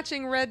with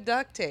matching red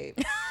duct tape.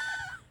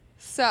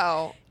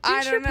 So I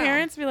Didn't don't your know.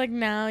 parents be like,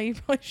 "No, you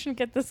probably shouldn't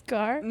get this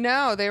car"?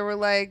 No, they were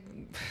like,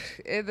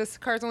 "This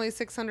car's only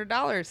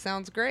 $600.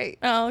 Sounds great."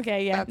 Oh,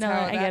 okay, yeah. That's no,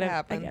 how I that get it.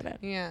 happened. I get it.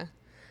 Yeah.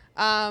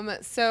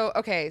 So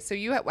okay. So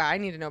you had. Wow. I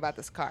need to know about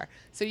this car.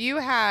 So you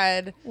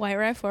had White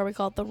RAV4. We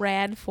call it the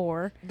Rad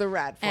 4. the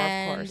Rad 4,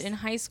 And of course. in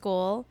high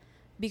school,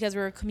 because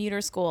we were a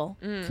commuter school,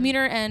 Mm.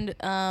 commuter and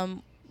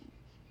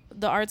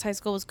the arts high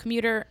school was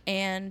commuter,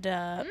 and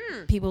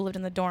people lived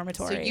in the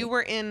dormitory. So you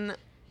were in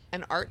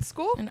an art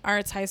school? an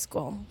arts high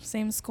school,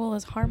 same school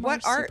as Harmar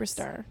What arts?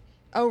 Superstar.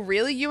 Oh,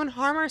 really? You and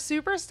Harm are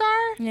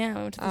superstar? Yeah,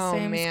 we went to the Oh,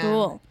 same man.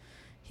 school.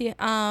 He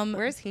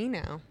Where's he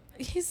now?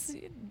 he's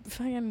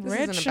fucking This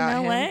rich isn't in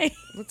about LA. him.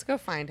 Let's go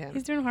find him.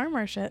 He's doing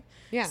Harmar shit.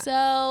 Yeah.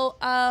 So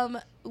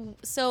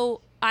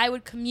I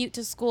would commute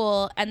to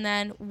school, and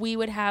then we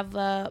would have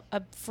a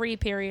free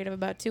period of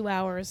about 2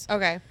 hours.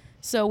 Okay.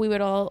 So we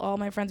would all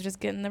my friends would just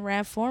get in the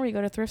RAV4. We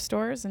go to thrift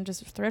stores and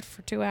just thrift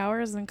for 2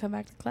 hours, and then come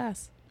back to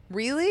class.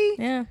 Really?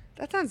 Yeah,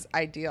 That sounds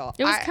ideal.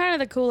 it was kind of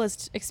the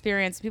coolest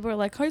experience. People are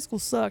like, high school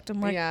sucked.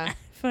 I'm like, Yeah.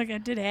 fuck, I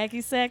did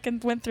hacky sack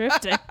and went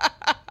thrifting.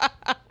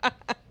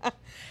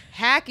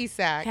 Hacky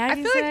sack. I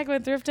Hacky feel sack like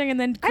went thrifting, and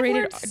then I've did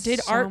learned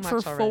so art for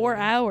much 4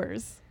 already.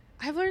 hours.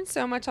 I've learned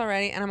so much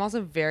already, and I'm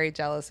also very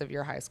jealous of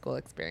your high school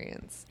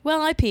experience.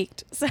 Well, I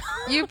peaked. So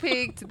You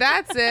peaked.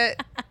 That's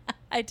it.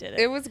 I did it.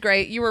 It was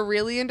great. You were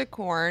really into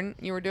corn.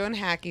 You were doing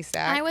hacky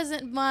sack. I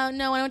wasn't.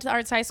 No, when I went to the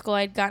arts high school,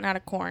 I'd gotten out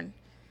of corn.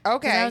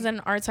 Okay. If I was in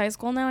arts high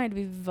school now, I'd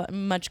be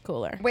much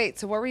cooler. Wait,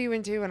 so what were you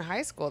into in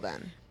high school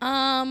then?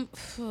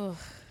 Phew.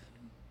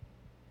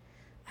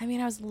 I mean,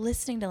 I was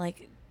listening to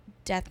like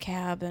Death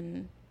Cab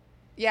and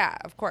Yeah,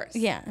 of course.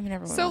 yeah. I mean,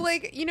 everyone. So, else.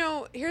 like,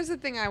 here's the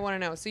thing I want to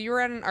know. So, you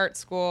were at an art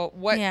school.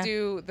 What Yeah.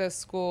 do the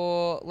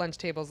school lunch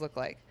tables look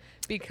like?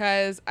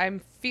 Because I'm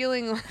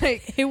feeling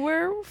like, they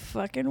were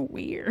fucking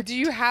weird. do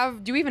you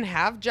even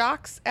have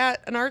jocks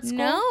at an art school?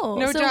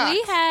 No, so jocks.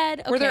 we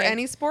had. Were there okay,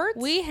 any sports?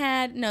 We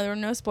had no. There were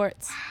no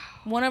sports.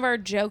 One of our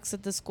jokes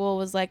at the school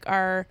was like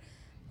the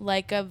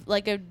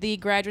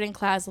graduating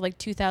class of like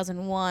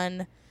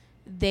 2001.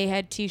 They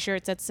had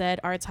T-shirts that said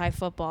Arts High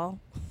Football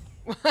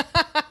because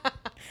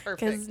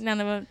Perfect.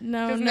 none of them.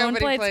 No 'Cause one nobody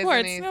played plays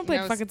sports. any- No one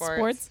played no fucking sports.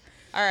 sports.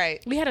 All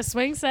right. We had a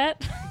swing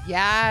set.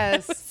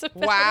 Yes. That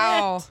was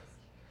Wow. it.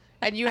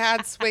 And you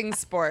had swing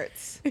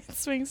sports.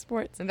 Swing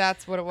sports. And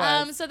that's what it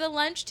was. So the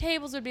lunch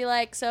tables would be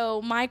like.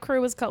 So my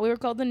crew was called. We were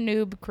called the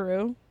Noob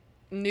Crew.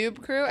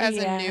 Noob crew, as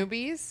Yeah. in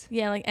newbies?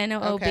 Yeah, like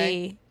NOOB.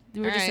 Okay.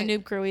 We were just Alright. a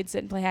noob crew. We'd sit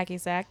and play hacky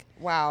sack,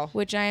 Wow.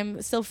 which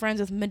I'm still friends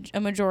with a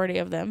majority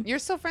of them. You're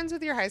still friends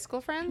with your high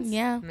school friends?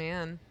 Yeah.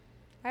 Man.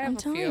 I have I'm a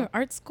telling few. you,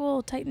 art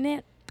school, tight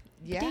knit.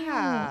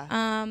 Yeah.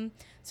 Damn.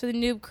 So the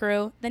noob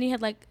crew. Then you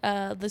had like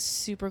the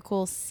super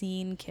cool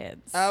scene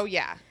kids. Oh,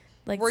 yeah.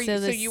 Like Were you- so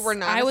this- you were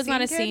not I a was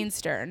not a scene kid?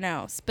 scenester,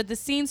 no. But the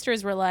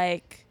scenesters were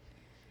like,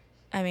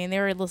 I mean, they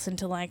were listening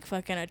to like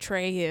fucking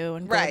Atreyu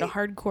and going to Right.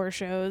 hardcore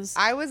shows.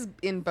 I was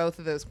in both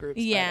of those groups.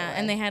 by Yeah, the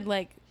and way. they had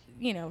like,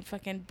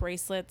 fucking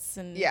bracelets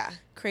and Yeah.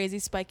 crazy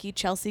spiky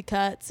Chelsea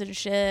cuts and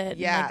shit. And, like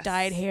Yes.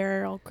 dyed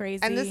hair, all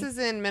crazy. And this is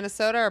in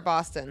Minnesota or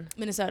Boston?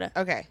 Minnesota.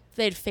 Okay.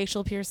 They had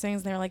facial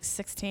piercings. They were like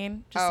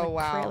 16. Just Oh,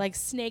 like wow. like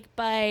snake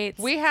bites.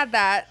 We had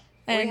that.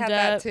 We And, had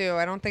that too.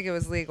 I don't think it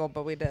was legal,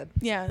 but we did.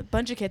 Yeah, a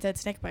bunch of kids had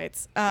snake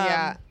bites.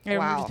 Yeah, I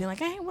remember wow. just being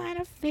like, I want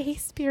a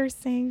face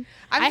piercing.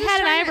 I'm I just had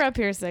an trying to- eyebrow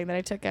piercing that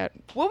I took out.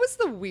 What was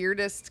the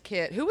weirdest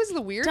kid? Who was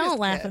the weirdest Don't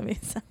laugh kid? at me.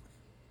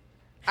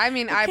 I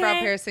mean, eyebrow Okay.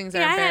 piercings are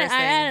Yeah, embarrassing.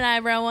 I had an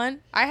eyebrow one.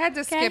 I had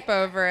to skip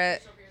over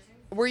it.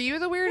 Were you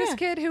the weirdest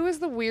Yeah. kid? Who was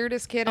the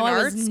weirdest kid Oh, in I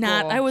art was school?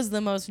 not. I was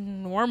the most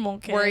normal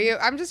kid. Were you?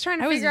 I'm just trying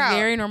to I was figure out.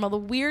 very normal. The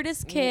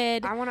weirdest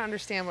kid. I want to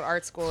understand what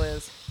art school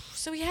is.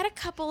 So we had a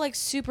couple like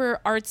super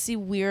artsy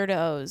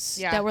weirdos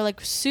Yeah. that were like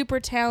super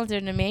talented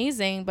and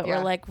amazing, but Yeah.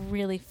 were like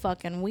really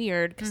fucking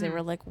weird because they Mhm.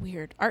 were like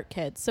weird art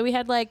kids. So we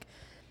had like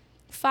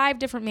 5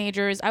 different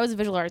majors. I was a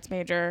visual arts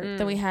major.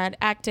 Then we had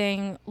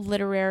acting,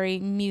 literary,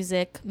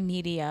 music,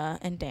 media,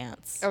 and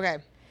dance. Okay.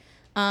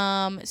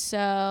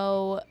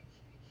 So,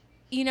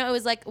 it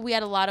was like we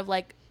had a lot of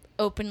like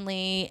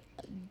openly,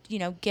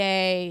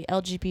 gay,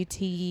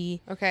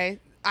 LGBT. Okay.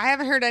 I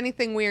haven't heard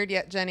anything weird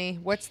yet, Jenny.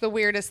 What's the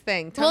weirdest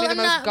thing? Tell me the I'm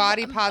most not-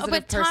 gaudy, but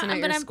positive person at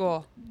your but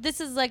school. This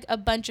is like a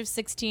bunch of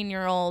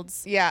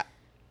 16-year-olds Yeah.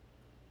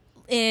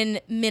 in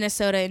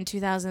Minnesota in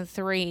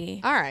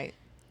 2003 All right.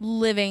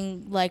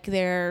 living like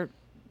their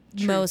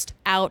Truth. most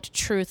out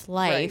truth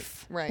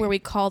life right. where we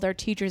called our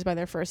teachers by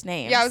their first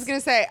names. Yeah, I was gonna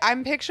say.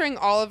 I'm picturing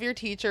all of your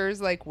teachers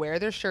like wear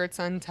their shirts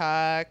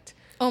untucked.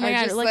 Oh my Are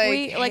God, Just like,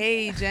 we- like-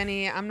 hey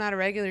Jenny, I'm not a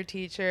regular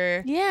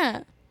teacher.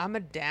 Yeah. I'm a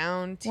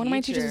down teacher. One of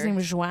my teachers, his name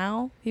was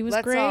Joao. He was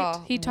Let's great.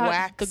 all He taught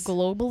wax. the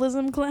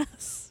globalism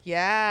class.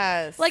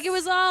 Yes. Like it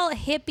was all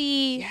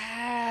hippie.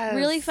 Yes.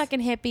 Really fucking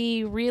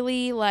hippie,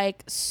 really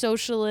like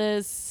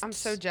socialist. I'm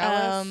so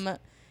jealous.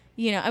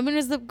 I mean, it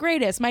was the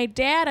greatest. My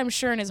dad, I'm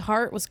sure in his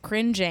heart was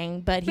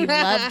cringing, but he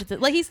loved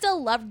he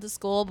still loved the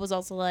school, but was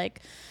also like,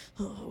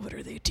 oh, what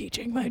are they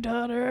teaching my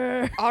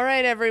daughter? All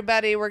right,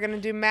 everybody, we're gonna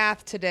do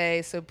math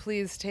today, so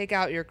please take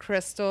out your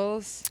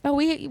crystals Oh,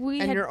 we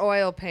and had, your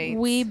oil paints.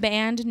 we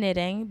banned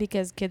knitting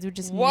because kids would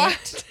just What?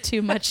 knit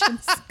too much in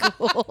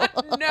school.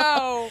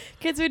 No.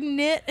 Kids would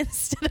knit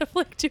instead of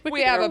like doing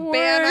We have their a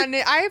ban work. on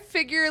knit. I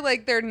figure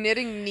like they're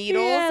knitting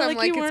needles. Yeah, I'm like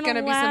like you it's weren't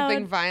gonna be something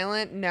allowed-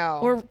 violent. No.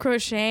 Or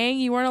crocheting.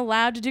 You weren't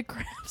allowed to do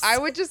crafts. I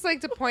would just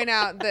like to point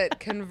out that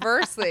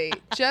conversely,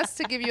 just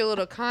to give you a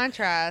little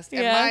contrast,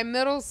 Yeah. at my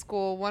middle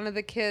school, one of of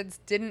the kids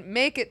didn't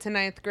make it to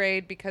 9th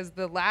grade because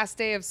the last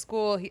day of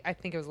school, I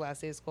think it was the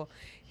last day of school,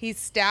 he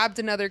stabbed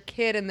another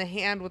kid in the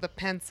hand with a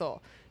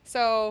pencil.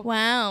 So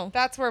Wow.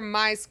 that's where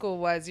my school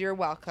was. You're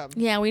welcome.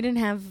 Yeah, we didn't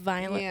have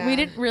violence. Yeah. We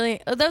didn't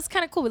really. That was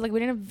kind of cool. Like we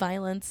didn't have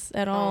violence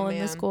at all in the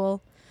man.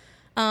 school.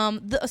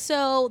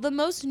 So the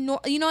most, you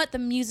know what? The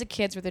music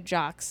kids were the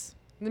jocks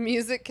The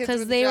music kids because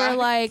with they were jocks.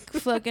 like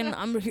fucking.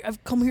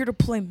 I've come here to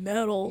play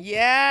metal.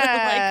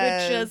 Yeah.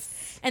 Like would just.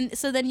 And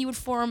so then you would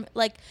form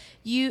like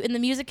and the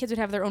music kids would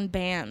have their own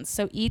bands.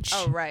 So each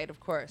Oh, right, of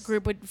course.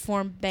 group would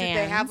form bands.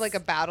 Did they have like a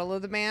battle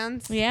of the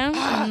bands? Yeah,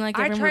 and like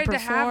I everyone tried would to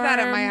have that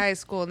at my perform. high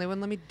school, and they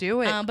wouldn't let me do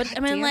it. But God I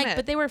mean, damn like, it.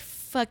 but they were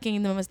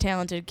fucking the most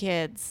talented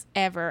kids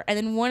ever. And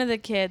then one of the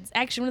kids,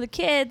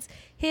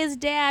 his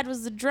dad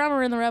was the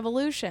drummer in the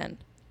Revolution.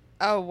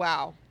 Oh,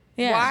 wow.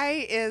 Yeah.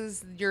 Why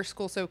is your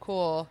school so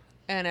cool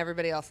and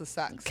everybody else's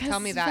sucks? Tell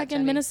me that, fucking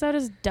Jenny.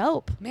 Minnesota's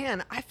dope.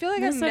 Man, I feel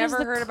like Minnesota's I've never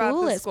the heard about this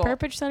coolest. school.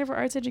 Purpose Center for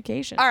Arts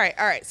Education. All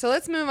right. So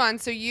let's move on.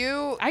 So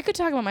you I could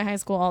talk about my high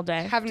school all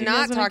day. have Do you not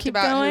guys wanna talked keep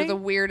about going? who the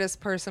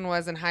weirdest person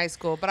was in high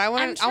school, but I I'm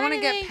want trying to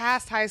to get think-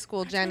 past high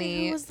school, I'm trying to think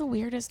Jenny. Who was the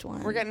weirdest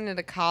one? We're getting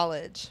into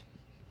college.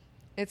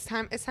 It's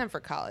time for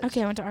college.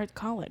 Okay, I went to art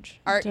college.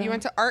 You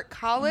went to art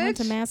college? I went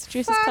to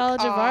Massachusetts Fuck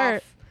College of off.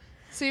 Art.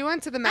 So you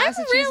went to the I'm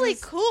Massachusetts. really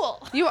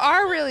cool. You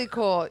are really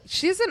cool.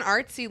 She's an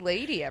artsy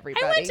lady,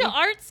 everybody. I went to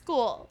art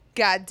school.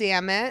 God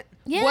damn it.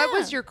 Yeah. What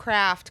was your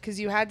craft? Because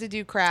you had to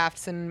do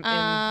crafts and you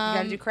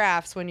got to do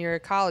crafts when you're a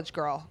college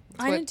girl.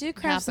 That's I what didn't do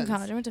crafts in happens.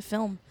 college. I went to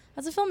film. I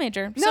was a film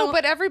major. No, So-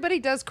 but everybody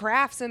does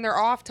crafts in their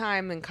off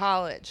time in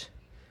college.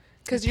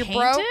 Because You you're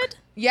broke. painted?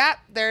 Yep,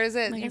 there is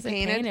it. Like I You said,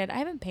 painted. I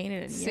haven't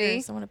painted in See?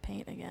 years. I want to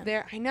paint again.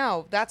 There, I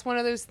know. That's one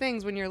of those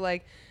things when you're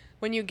like,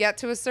 when you get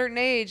to a certain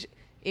age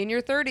in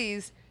your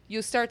 30s,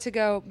 you'll start to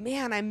go,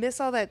 man, I miss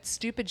all that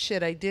stupid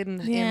shit I did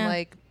in Yeah.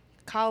 like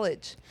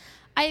college.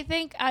 I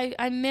think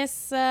I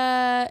miss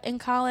in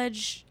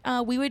college.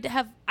 We would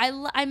have.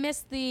 I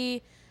miss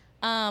the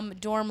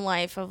dorm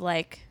life of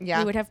like Yeah.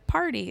 we would have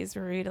parties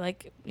where we'd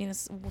like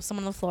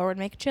someone on the floor would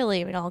make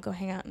chili. We'd all go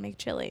hang out and make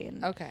chili.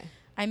 And Okay.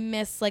 I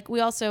miss like we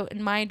also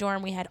in my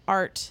dorm we had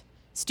art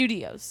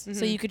studios,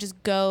 so you could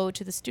just go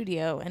to the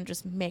studio and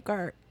just make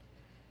art,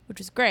 which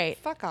was great.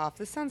 Fuck off.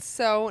 This sounds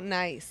so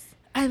nice.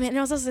 I mean, it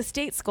was also a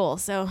state school,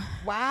 so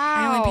Wow.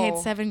 I only paid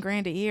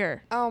 $7,000 a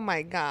year. Oh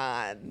my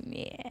God.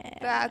 Yeah,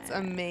 That's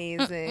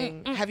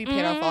amazing. Have you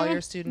paid off all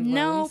your student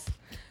Nope. loans?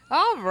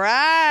 All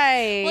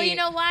right. Well, you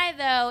know why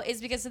though is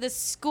because the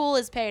school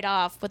is paid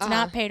off. What's Uh-huh.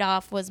 not paid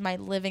off was my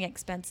living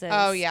expenses.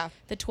 Oh, yeah.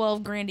 the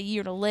 $12,000 a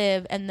year to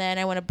live, and then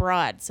I went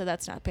abroad, so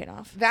that's not paid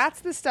off. That's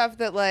the stuff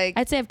that like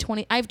I'd say I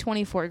have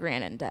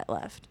 $24,000 in debt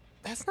left.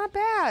 that's not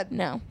bad.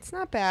 No, It's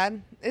not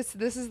bad. This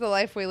is the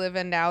life we live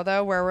in now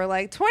though, where we're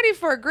like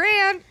 24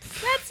 grand.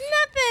 that's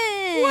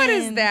nothing. What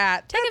is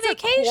that? Take a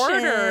That's vacation.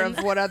 quarter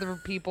of what other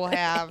people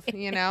have,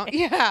 you know?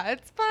 Yeah,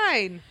 it's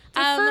fine.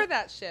 Defer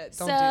that shit.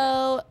 Don't do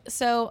that.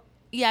 So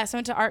I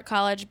went to art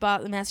college,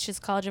 bought the Massachusetts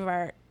College of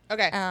Art,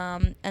 Okay.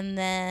 and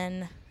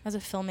then I was a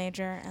film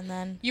major, and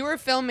then You were a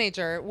film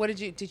major. What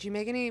did you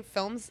make any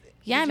films?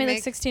 yeah, I Did you made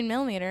like 16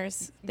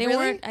 millimeters. They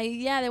Really?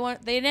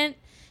 weren't.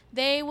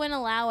 They wouldn't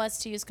allow us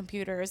to use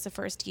computers the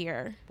first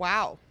year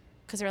Wow.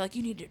 because they were like,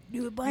 you need to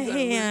do it by You gotta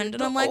learn hand, it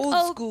and the I'm like, old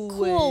oh, school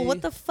cool. way.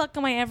 What the fuck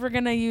am I ever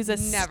gonna use a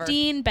Never.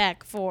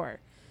 Steenbeck for?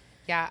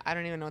 Yeah, I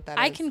don't even know what that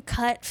is. I can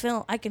cut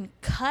film. I can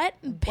cut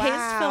and paste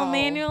Wow. film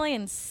manually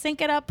and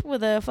sync it up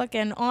with a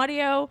fucking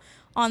audio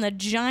on the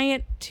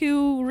giant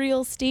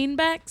 2-reel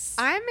Steenbecks.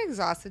 I'm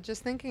exhausted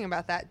just thinking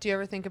about that. Do you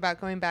ever think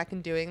about going back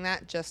and doing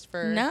that just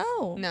for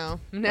No. No,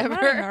 I'm never.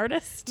 not an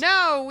artist.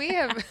 No, we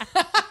have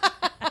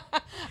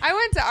I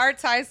went to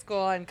arts high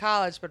school and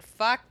college, but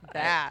fuck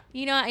that.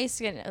 You know, I used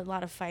to get in a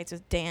lot of fights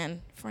with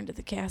Dan, friend of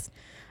the cast,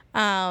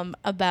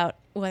 about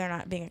whether or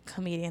not being a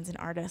comedian's an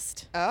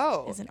artist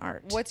Oh. is an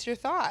art. What's your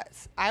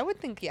thoughts? I would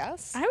think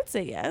yes. I would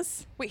say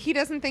yes. Wait, he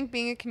doesn't think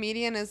being a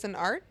comedian is an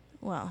art?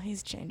 Well,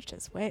 he's changed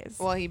his ways.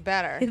 Well, he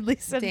better. at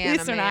least when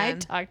I man.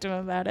 talked to him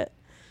about it.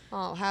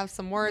 I'll have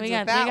some words We with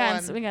got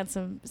that one. we got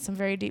some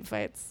very deep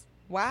fights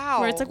Wow.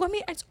 where it's like, well, I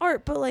mean, it's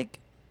art, but like,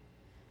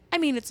 I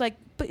mean, it's like,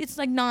 but it's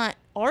like not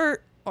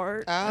art.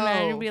 And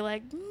I'd Oh. be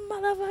like,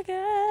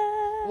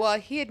 motherfucker. Well,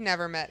 he had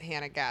never met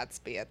Hannah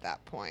Gadsby at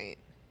that point.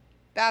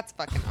 That's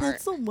fucking art.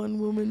 That's a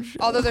one-woman show.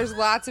 Although there's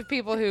lots of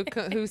people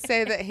who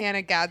say that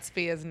Hannah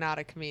Gadsby is not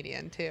a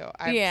comedian too.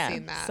 I've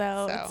seen that.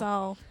 So it's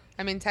all.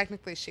 I mean,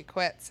 technically she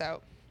quit.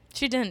 So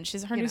She didn't.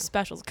 Her You new know.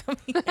 special's coming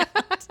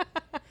out.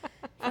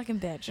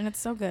 Fucking bitch, and it's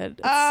so good.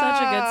 It's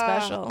such a good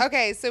special.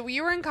 Okay, so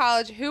you were in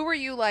college. Who were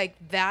you like?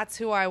 That's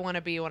who I want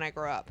to be when I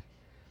grow up.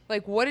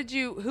 Like, who did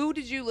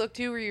you look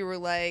to where you were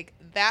like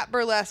that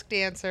burlesque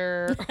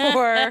dancer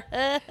or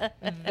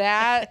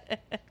that,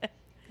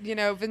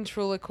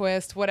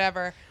 ventriloquist,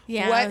 whatever?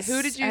 Yeah.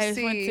 Who did you I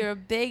see? went through a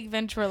big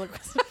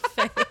ventriloquist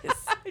phase.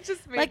 I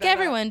just made Like that up.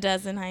 everyone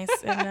does in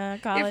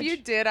college. If you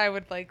did, I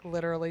would like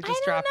literally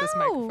just I drop don't this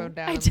know. microphone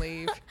down I and don't-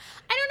 leave.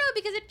 I don't know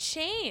because it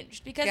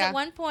changed. Because Yeah. at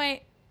one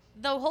point,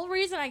 the whole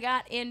reason I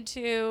got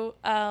into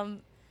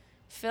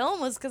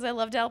film was because I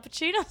loved Al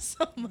Pacino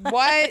so much.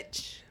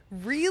 What?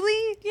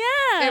 Really?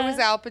 Yeah. It was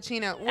Al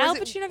Pacino. Al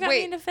Pacino got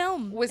me into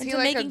film. Was he into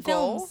like a making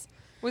goal? films.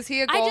 Was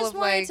he a I goal just of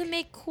wanted like? to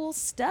make cool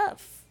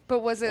stuff. But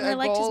was it and I a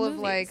liked his goal of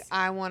like movies.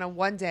 I want to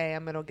one day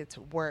I'm gonna get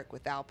to work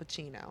with Al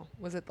Pacino?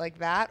 Was it like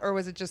that, or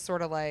was it just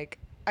sort of like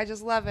I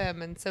just love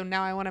him and so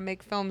now I want to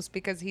make films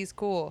because he's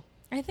cool?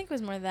 I think it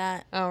was more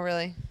that. Oh,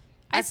 really?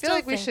 I feel still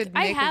like we think- should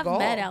make I have a goal.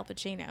 met Al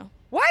Pacino.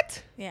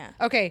 What? Yeah.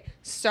 Okay,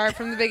 start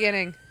from the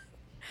beginning.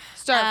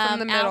 Start from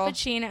the middle. Al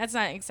Pacino. That's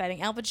not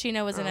exciting. Al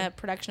Pacino was in Oh. a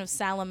production of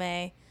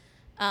Salome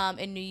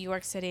in New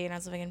York City, and I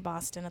was living in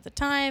Boston at the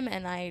time.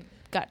 And I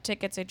got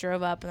tickets. I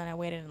drove up, and then I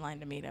waited in line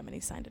to meet him, and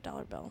he signed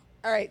 $1 bill.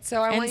 All right,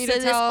 so I And want you so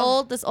to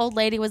tell. this old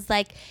lady was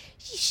like,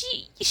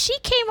 she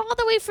came all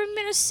the way from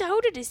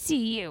Minnesota to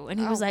see you, and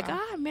he Oh, was like,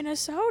 wow.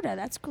 Minnesota,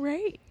 that's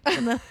great.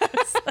 And then I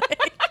was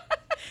like,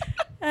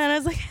 and I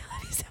was like, I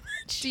love you so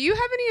much. Do you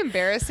have any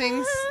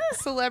embarrassing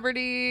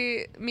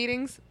celebrity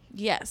meetings?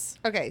 Yes.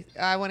 Okay,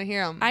 I want to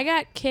hear them. I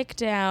got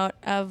kicked out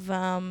of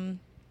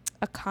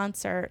a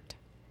concert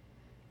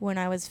when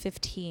I was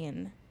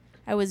 15.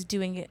 I was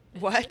doing it.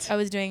 What? I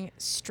was doing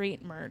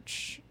street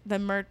merch. The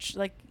merch,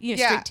 like, you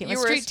know, Yeah, street team. you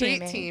like were a street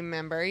teaming. team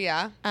member.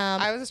 Yeah,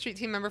 I was a street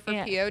team member for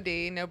yeah.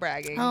 POD. No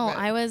bragging. Oh, but-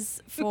 I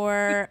was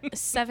for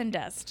Seven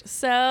Dust.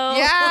 So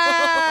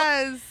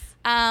Yes.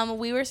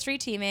 we were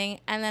street teaming,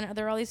 and then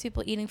there were all these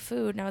people eating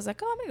food, and I was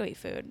like, oh, I'm gonna go eat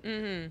food.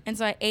 Mm-hmm. And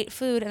so I ate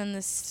food, and then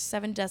this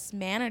Seven Dust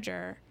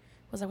manager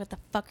was like, what the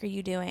fuck are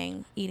you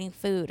doing eating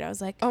food? I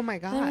was like, Oh my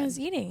then I god. was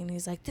eating, and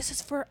he's like, this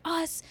is for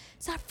us.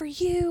 It's not for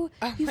you.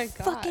 Oh you my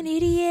God. fucking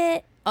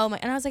idiot. Oh my,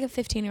 and I was like a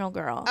 15-year-old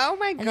girl. Oh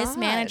my god. And this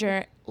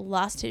manager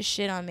lost his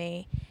shit on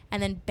me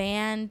and then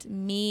banned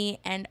me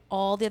and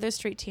all the other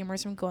street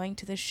teamers from going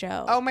to the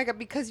show. Oh my god,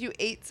 because you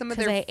ate some of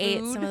because their I food.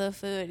 ate some of the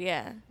food,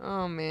 yeah.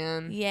 Oh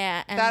man.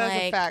 Yeah, and That is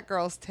like, a fat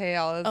girl's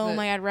tale. Isn't oh it?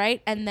 my god,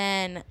 right? And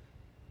then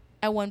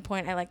at one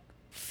point I like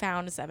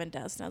found Seven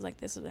Dust, and I was like,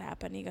 this is what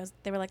happened. He goes,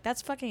 they were like,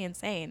 that's fucking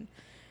insane.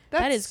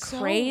 That is so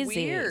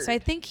crazy. weird. So I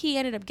think he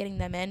ended up getting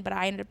them in, but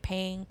I ended up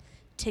paying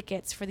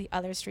tickets for the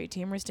other street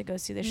teamers to go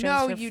see the shows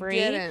No, for you free.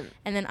 didn't.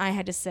 And then I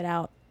had to sit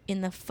out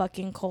in the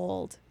fucking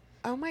cold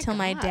Oh my till god.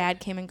 my dad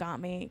came and got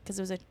me because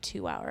it was a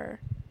 2-hour.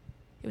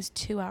 It was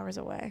 2 hours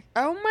away.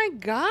 Oh my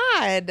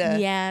god.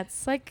 Yeah,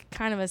 it's like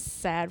kind of a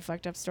sad,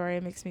 fucked up story.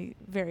 It makes me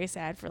very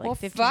sad for like Well,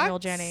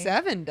 15-year-old fuck Jenny.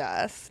 Seven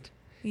Dust.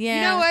 Yeah.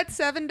 You know what,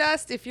 Seven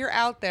Dust? If you're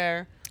out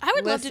there, I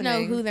would love to know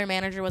listening, who their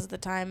manager was at the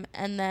time,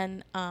 and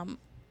then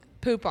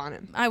poop on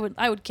him. I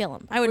would kill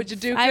him. Would you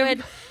duke I him?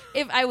 would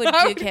if I would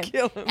I duke would him.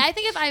 kill him. I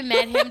think if I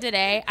met him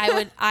today,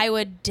 I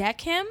would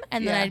deck him,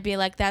 and then Yeah. I'd be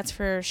like, "That's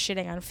for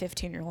shitting on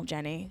 15-year-old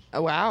Jenny, Oh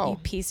you wow.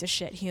 piece of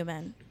shit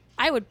human."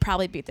 I would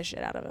probably beat the shit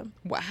out of him.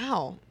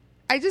 Wow.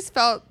 I just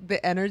felt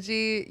the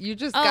energy. You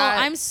just Oh, got.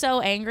 I'm so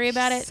angry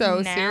about it so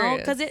now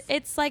because serious.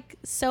 it's like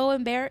so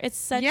embarrassing. It's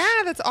such Yeah,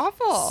 that's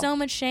awful. so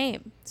much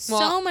shame, Well,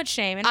 so much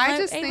shame. And I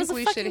just it think was a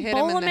we should fucking hit him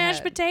bowl in of the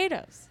mashed head.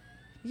 potatoes.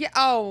 Yeah.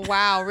 Oh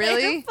wow. They were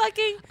Really?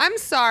 fucking. I'm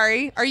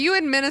sorry. Are you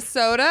in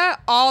Minnesota?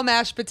 All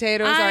mashed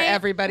potatoes are I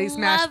everybody's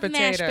mashed love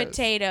potatoes. mashed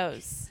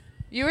potatoes.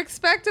 You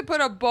expect to put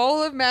a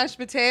bowl of mashed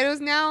potatoes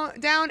now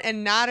down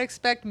and not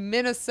expect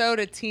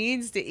Minnesota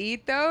teens to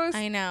eat those?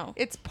 I know.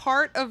 It's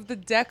part of the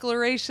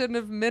Declaration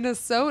of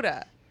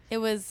Minnesota. It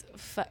was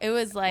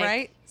like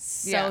Right?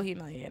 so Yeah.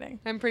 humiliating.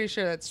 I'm pretty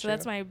sure that's So true.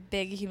 that's my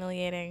big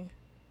humiliating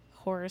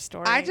horror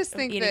story. I just of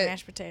think eating that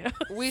mashed potatoes.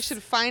 We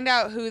should find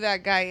out who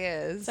that guy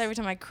is So every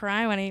time I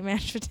cry when I eat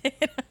mashed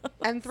potatoes,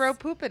 and throw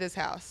poop at his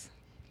house.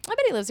 I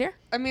bet he lives here.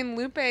 I mean,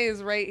 Lupe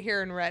is right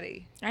here and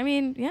ready. I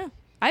mean, yeah.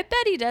 I bet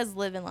he does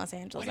live in Los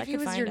Angeles. What I if he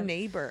could was find your him.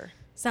 neighbor?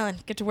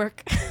 Selin, get to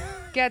work.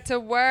 Get to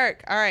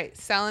work. All right,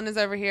 Selen is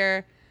over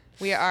here.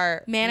 We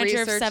are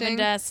Manager of Seven researching.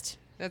 Dust,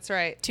 That's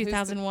right. Who's the-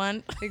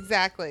 2001.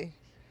 Exactly.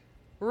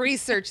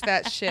 Research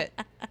that shit.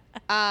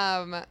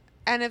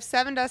 And if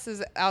Seven Dust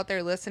is out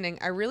there listening,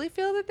 I really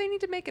feel that they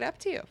need to make it up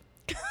to you.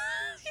 You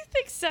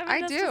think Seven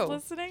I Dust do. is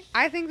listening?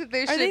 I think that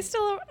they should. Are they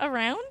still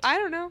around? I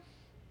don't know.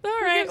 All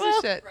Who right. gives a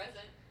Well, shit? Present.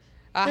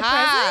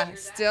 Aha! present?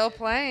 Still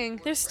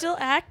playing. they're still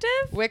active.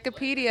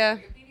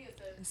 Wikipedia.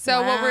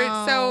 So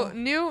Wow.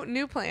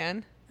 new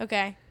plan.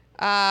 Okay.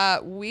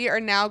 We are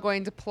now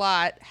going to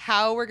plot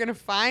how we're going to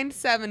find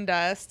Seven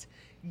Dust,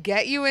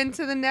 get you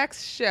into the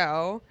next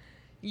show.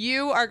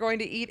 You are going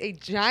to eat a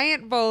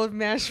giant bowl of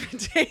mashed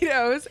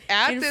potatoes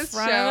at In this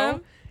front of show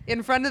them?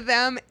 in front of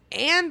them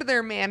and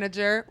their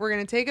manager. We're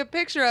going to take a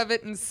picture of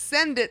it and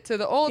send it to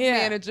the old Yeah.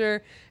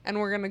 manager, and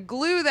we're going to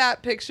glue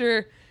that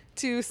picture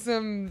to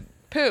some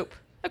poop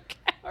Okay.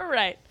 All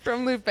right.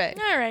 from Lupe.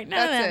 All right. None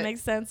of That's that it.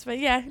 makes sense, but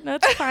yeah, no,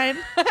 it's fine.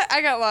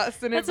 I got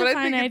lost in it, That's a but I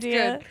fine think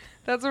idea. it's good.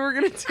 That's what we're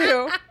gonna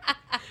do.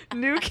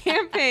 New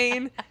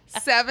campaign,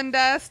 Seven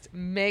Dust.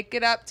 Make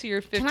it up to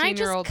your Can I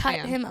just 15-year-old cut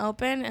fan. him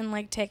open and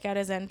like take out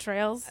his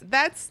entrails?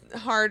 That's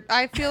hard.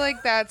 I feel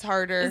like that's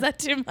harder. Is that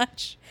too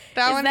much?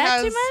 that is one that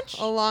has too much?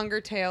 a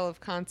longer tail of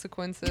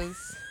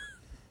consequences.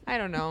 I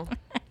don't know.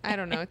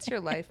 It's your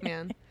life,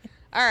 man.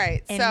 All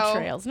right. So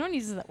Entrails. No one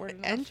uses that word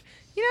enough.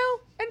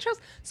 entrails.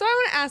 So I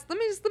want to ask. Let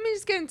me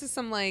just get into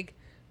some like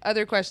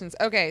other questions.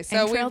 Okay.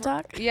 So Entrail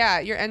talk? Yeah,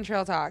 your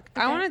entrail talk.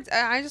 Okay.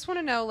 I just want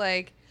to know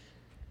like,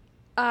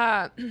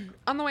 on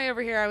the way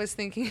over here, I was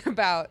thinking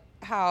about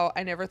how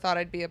I never thought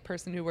I'd be a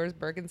person who wears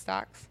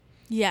Birkenstocks.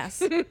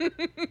 Yes.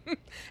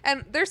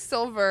 And they're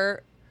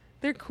silver.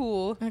 They're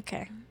cool.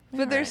 Okay.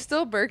 But they're Alright.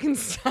 still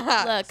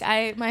Birkenstocks. Look,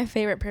 my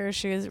favorite pair of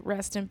shoes,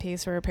 rest in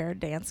peace, were a pair of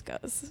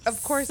Danskos.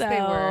 Of course they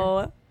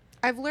were.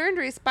 I've learned,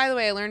 by the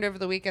way, I learned over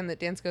the weekend that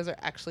Danskos are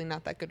actually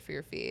not that good for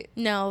your feet.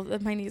 No,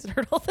 my knees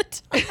hurt all the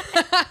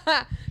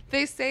time.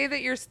 They say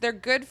that they're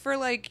good for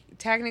like,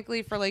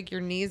 technically for like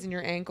your knees and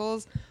your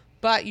ankles,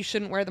 but you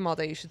shouldn't wear them all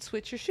day. You should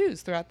switch your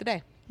shoes throughout the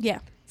day. Yeah.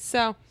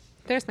 So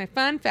there's my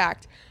fun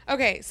fact.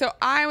 Okay, so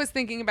I was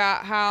thinking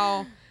about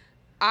how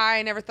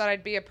I never thought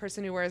I'd be a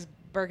person who wears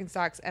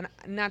Birkenstocks, and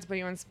not to put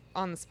you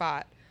on the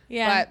spot.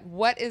 Yeah. But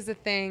what is the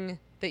thing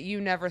that you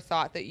never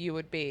thought that you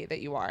would be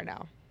that you are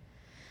now?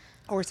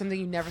 Or something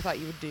you never thought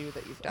you would do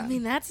that you've done? I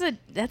mean, that's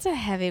a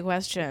heavy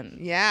question.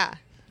 Yeah.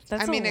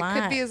 That's I mean, a lot.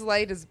 it could be as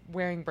light as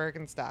wearing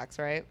Birkenstocks,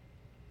 right?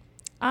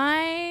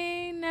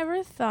 I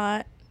never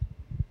thought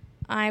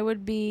I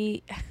would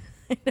be.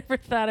 I never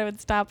thought I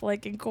would stop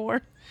liking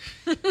corn.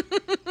 I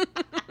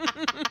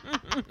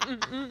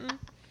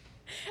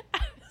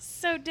was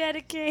so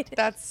dedicated.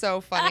 That's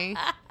so funny.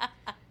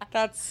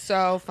 That's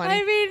so funny.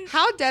 I mean,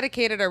 how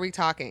dedicated are we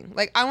talking?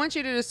 Like, I want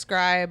you to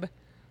describe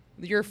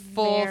your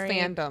full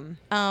fandom.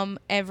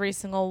 Every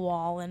single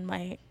wall in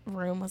my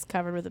room was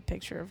covered with a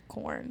picture of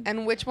corn.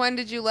 And which one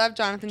did you love?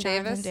 Jonathan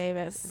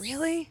Davis.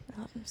 Really?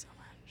 I love him so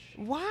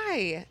much.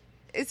 Why?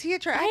 Is he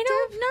attractive? I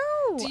don't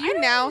know. Do you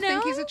now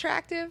think he's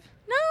attractive?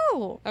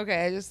 No.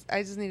 Okay,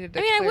 I just needed to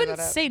I mean, I clear wouldn't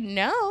that up. say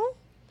no.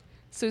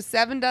 So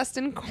Seven Dust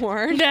and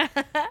Corn.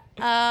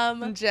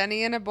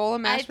 Jenny and a bowl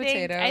of mashed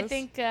potatoes. I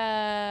think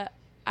I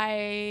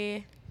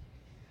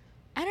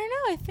don't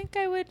know. I think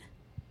I would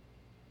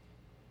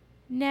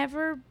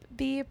never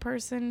be a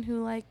person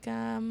who like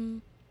I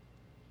don't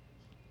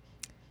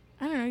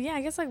know. Yeah,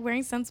 I guess like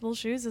wearing sensible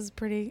shoes is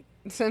pretty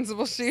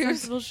sensible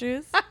shoes. Sensible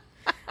shoes.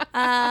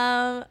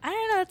 I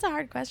don't know. That's a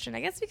hard question. I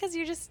guess because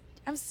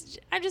I'm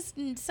just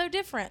so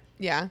different.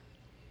 Yeah.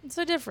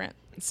 So different.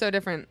 So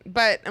different.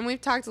 And we've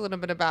talked a little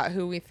bit about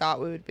who we thought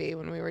we would be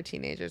when we were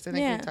teenagers. I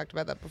think we've talked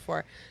about that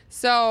before.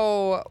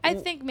 So I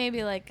think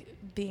maybe like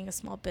being a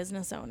small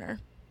business owner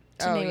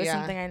to me was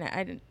something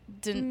I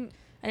didn't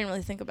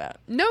really think about.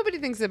 Nobody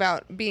thinks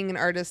about being an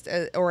artist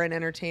or an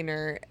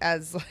entertainer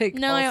as like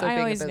no, also I being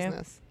always a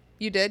business.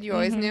 Knew. You did? You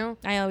always knew?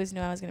 I always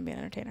knew I was going to be an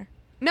entertainer.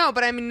 No,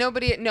 but I mean,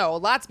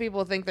 lots of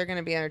people think they're going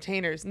to be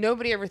entertainers.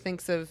 Nobody ever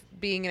thinks of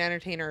being an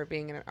entertainer or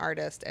being an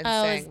artist and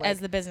saying, as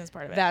the business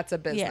part of it. That's a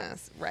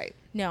business, right?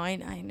 No, I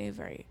knew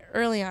very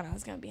early on I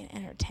was going to be an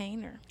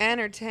entertainer.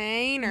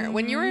 Entertainer. Mm-hmm.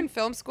 When you were in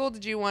film school, what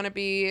did you want to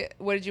be?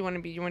 You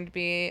wanted to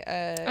be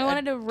I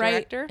wanted to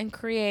write director? and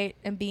create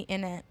and be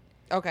in it.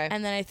 Okay.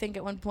 And then I think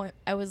at one point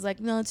I was like,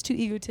 no, it's too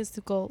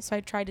egotistical. So I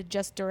tried to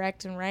just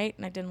direct and write,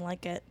 and I didn't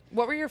like it.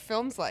 What were your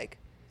films like?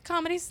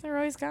 Comedies. They were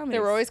always comedies. They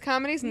were always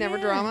comedies? Never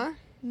drama?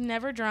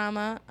 Never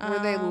drama. Were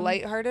they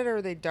lighthearted or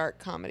were they dark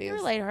comedies? They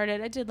were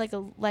lighthearted. I did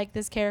like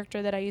this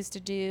character that I used to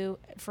do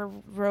for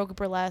Rogue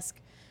Burlesque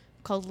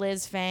called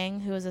Liz Fang,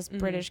 who was this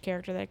British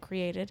character that I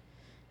created.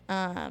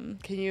 Can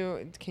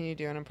you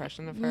do an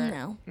impression of her?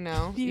 No.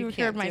 No? You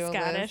can't heard my do a Liz?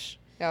 Scottish.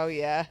 Oh,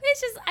 yeah. It's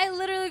just, I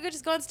literally could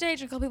just go on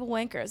stage and call people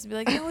wankers and be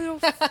like, you're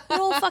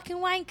all fucking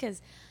wankers.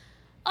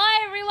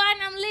 Hi, everyone,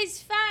 I'm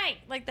Liz Fang.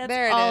 Like, that's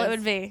all it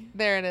would be.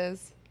 There it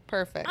is.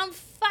 Perfect. I'm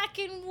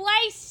fucking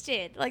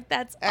wasted. Like,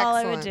 that's all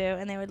I would do,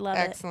 and they would love it.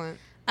 Excellent.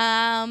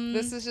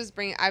 This is just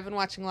I've been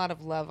watching a lot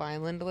of Love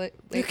Island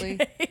lately.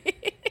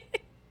 Okay.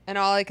 And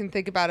all I can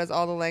think about is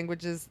all the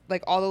languages,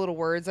 like all the little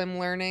words I'm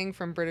learning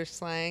from British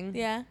slang.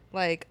 Yeah.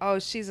 Like, oh,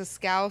 she's a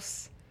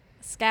scouse.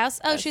 Scouse?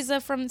 Oh, she's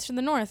from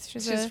the north.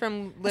 She's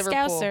from Liverpool.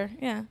 A scouser.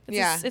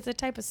 Yeah. It's a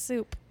type of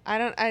soup. I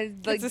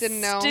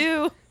didn't know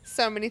stew.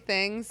 so many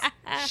things.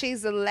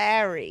 She's a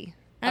Larry.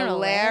 I don't know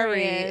what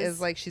Larry Larry is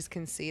like she's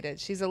conceited.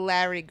 She's a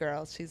Larry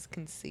girl. She's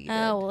conceited.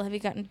 Oh, well, have you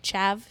gotten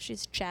Chav?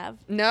 She's Chav.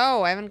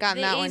 No, I haven't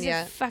gotten that one He's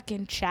yet. a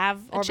fucking Chav.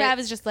 A Chav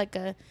is just like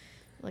a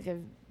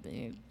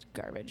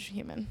garbage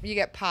human. You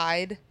get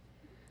pied.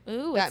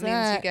 Ooh, that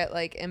means you get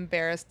like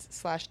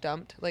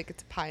embarrassed/dumped. Like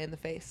it's a pie in the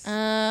face.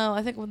 Oh,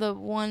 I think the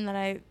one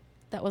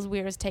that was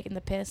weird is taking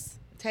the piss.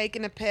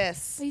 Taking a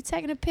piss. Are you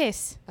taking a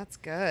piss? That's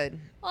good.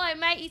 Oi,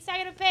 mate, you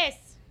taking a piss?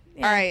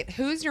 Yeah. All right,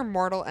 who's your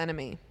mortal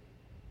enemy?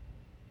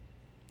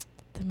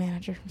 The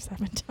manager from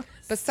Seven Dust.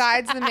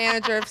 Besides the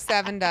manager of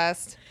Seven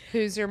Dust,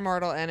 who's your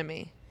mortal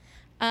enemy?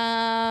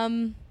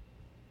 I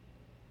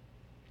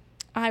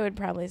would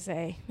probably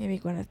say maybe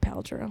Gwyneth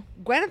Paltrow.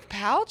 Gwyneth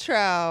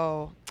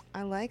Paltrow.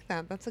 I like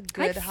that. That's a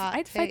good hot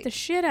I'd take. fight the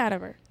shit out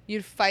of her.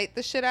 You'd fight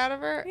the shit out of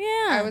her?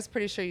 Yeah. I was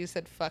pretty sure you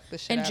said fuck the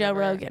shit and out Joe of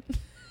her. Rogan.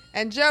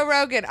 And Joe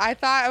Rogan, I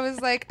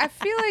was like, I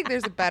feel like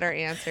there's a better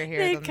answer here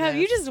than this.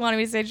 You just wanted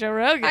me to say Joe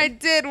Rogan. I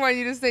did want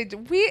you to say,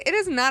 it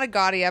is not a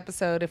gaudy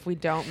episode if we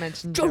don't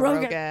mention Joe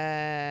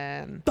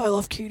Rogan. I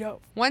love keto.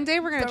 One day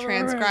we're going to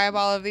transcribe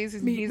all of these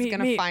and he's going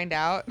to find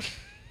out.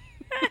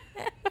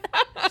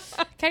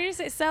 Can I just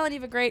say, Selen, you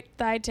have a great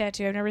thigh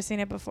tattoo. I've never seen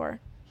it before.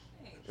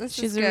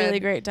 She's a good. really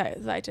great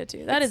thigh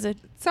tattoo.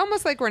 It's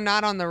almost like we're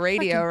not on the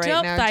radio right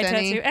dope now, thigh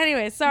Jenny. tattoo.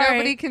 Anyway, sorry.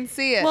 Nobody can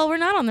see it. Well, we're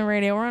not on the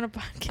radio. We're on a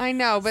podcast. I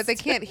know, but they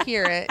can't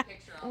hear it.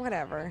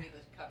 Whatever.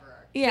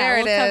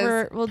 Yeah,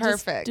 there we'll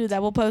Perfect. just do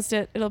that. We'll post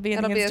it. It'll be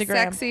in the Instagram. It'll be a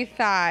sexy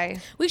thigh.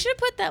 We should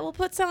put that. We'll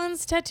put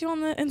Selen's tattoo on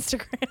the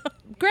Instagram.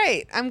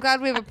 Great. I'm glad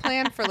we have a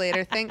plan for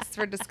later. Thanks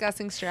for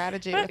discussing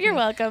strategy with You're me.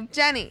 welcome.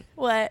 Jenny.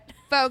 What?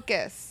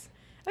 Focus.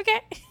 Okay.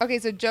 Okay,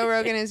 so Joe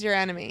Rogan is your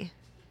enemy.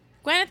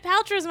 Gwyneth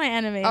Paltrow is my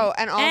enemy. Oh,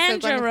 and also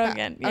Joe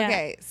Rogan. Yeah.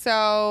 Okay,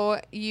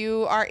 so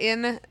you are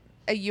in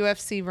a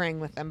UFC ring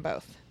with them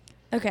both.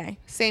 Okay.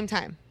 Same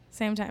time.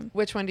 Same time.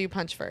 Which one do you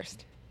punch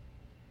first?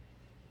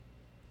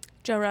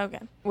 Joe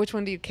Rogan. Which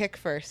one do you kick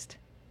first?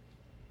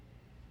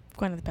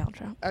 Gwyneth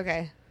Paltrow.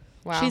 Okay.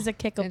 Wow. She's a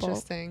kickable.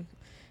 Interesting.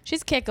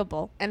 She's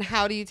kickable. And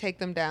how do you take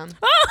them down?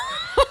 Oh!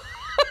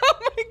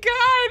 Oh my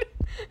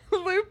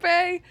God.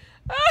 Lupe.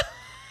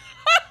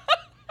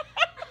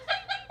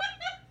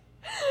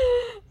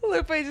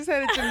 Lupe just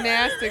had a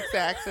gymnastics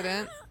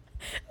accident.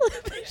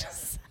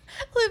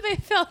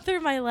 Lupe fell through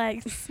my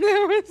legs.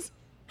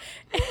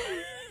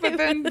 But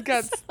then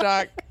got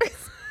stuck. And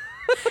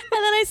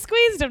then I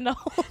squeezed him to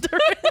hold her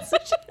in. So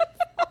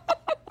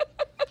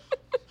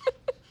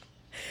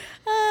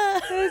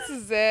This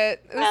is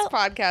it. This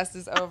podcast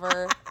is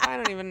over. I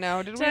don't even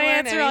know. Did we I learn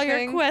answer anything?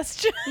 all your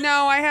questions?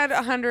 No, I had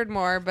 100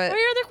 more, but What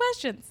are your other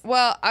questions?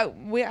 well,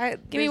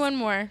 Give me one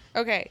more.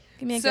 Okay.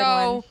 Give me a good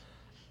one.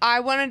 I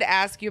wanted to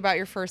ask you about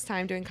your first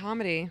time doing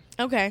comedy.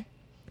 Okay.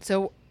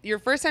 So your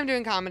first time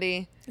doing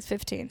comedy. It's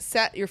 15.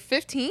 You're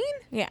 15?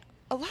 Yeah.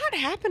 A lot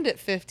happened at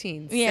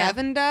 15. Yeah.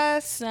 Seven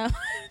Dust.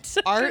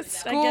 So Art I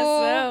school. guess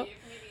so.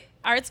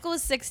 Art school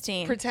is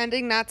 16.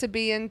 Pretending not to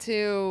be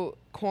into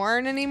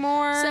corn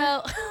anymore.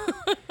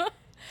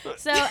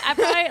 So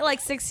after I like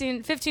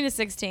 15 to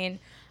 16,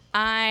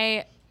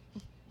 I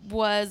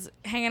was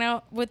hanging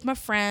out with my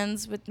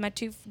friends, with my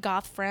two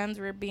goth friends.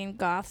 We were being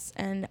goths,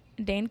 and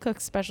Dane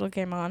Cook's special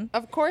came on.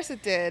 Of course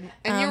it did.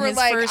 And you were his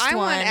like, first I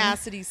want one.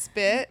 acidy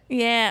spit.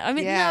 Yeah, I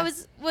mean, Yeah. no,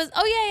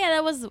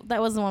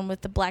 that was the one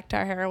with the black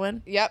tar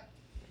heroin. Yep.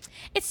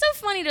 It's so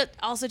funny to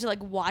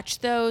like watch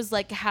those,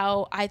 like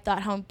how I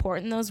thought how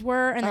important those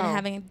were, and then Oh.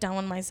 having done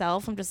one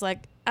myself, I'm just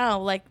like, oh,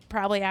 like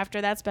probably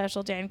after that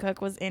special, Dan Cook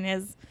was in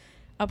his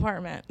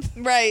apartment.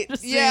 Right.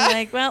 Just Yeah. being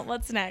like, well,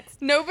 what's next?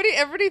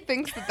 Everybody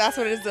thinks that that's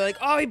what it is. They're like,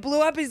 oh, he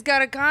blew up. He's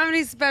got a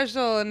comedy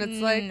special. And it's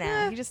like,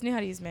 no, he just knew how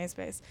to use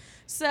MySpace.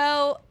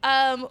 So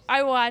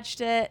I watched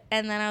it,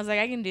 and then I was like,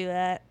 I can do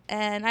that.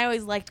 And I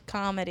always liked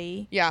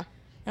comedy. Yeah.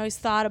 I always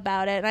thought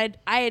about it. And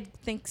I had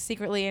think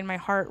secretly in my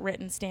heart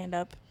written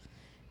stand-up.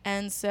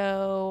 And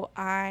so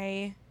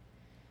there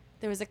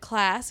was a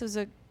class. It was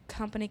a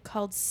company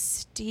called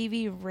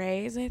Stevie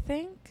Ray's, I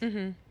think.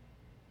 Mm-hmm.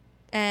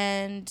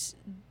 And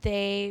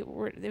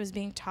it was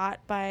being taught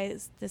by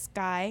this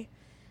guy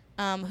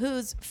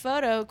whose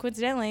photo,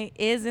 coincidentally,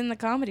 is in the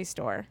Comedy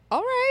Store.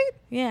 All right.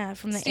 Yeah,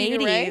 from the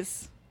Stevie 80s. Ray?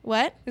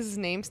 What? Is his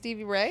name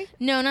Stevie Ray?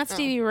 No, not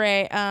Stevie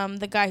Ray.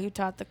 The guy who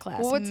taught the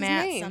class. Well, what's his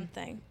Matt name?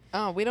 something.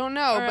 Oh, we don't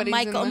know. Or But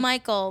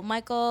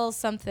Michael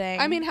something.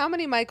 I mean, how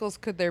many Michaels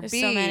could there There's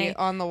be so many.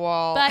 on the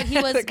wall? but he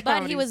at was the but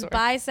Comedy he was Store?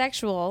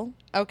 bisexual,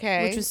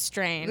 Okay. which was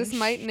strange. This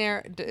might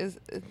narrow it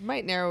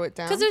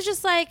down. because it was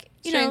just like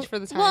Strange for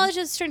the time. Well, it's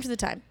just strange for the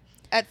time.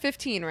 At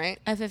 15, right?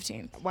 At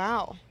 15.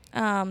 Wow.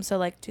 So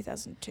like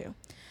 2002.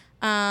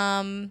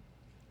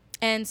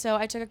 And so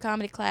I took a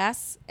comedy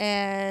class,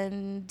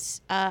 and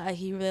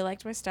he really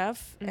liked my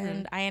stuff,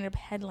 and I ended up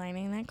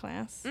headlining that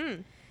class.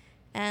 Mm.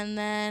 And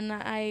then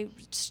I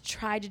just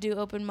tried to do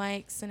open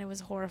mics, and it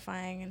was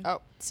horrifying, and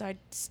so I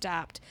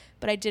stopped.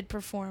 But I did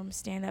perform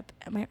stand-up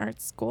at my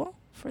art school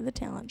for the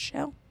talent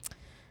show.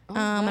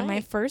 And my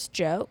first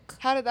joke.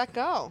 How did that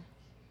go?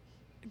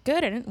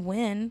 Good, I didn't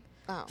win.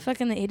 Oh.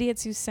 Fucking the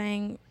idiots who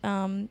sang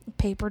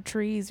Paper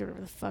Trees or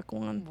whatever the fuck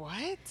one.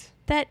 What?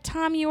 That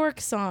Tom York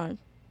song.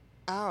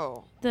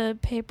 Oh. The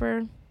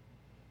paper.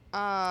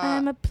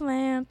 I'm a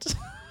plant.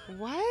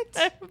 What?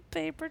 I'm a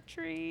paper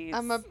trees.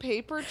 I'm a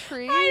paper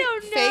tree? I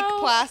don't know. Fake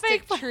plastic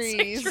Fake plastic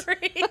trees.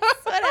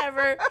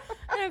 Whatever.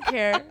 I don't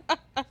care.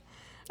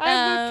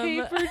 I'm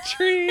a paper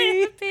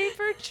tree.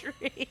 Paper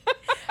tree.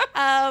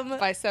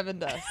 By Seven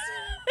Dust.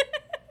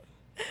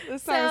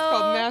 This song is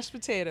called Mashed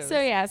Potatoes. So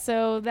yeah,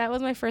 so that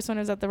was my first one.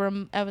 I was at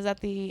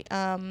the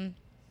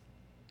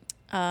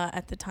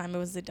at the time it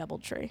was the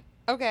DoubleTree.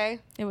 Okay.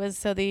 It was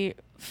the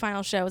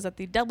final show was at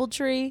the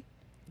DoubleTree.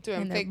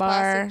 Doing in their fake bar.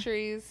 plastic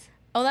trees.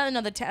 Oh, that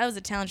was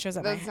a talent show.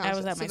 I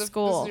was at my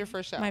school. This is your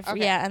first show. Okay.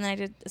 Yeah, and then I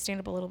did stand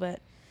up a little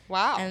bit.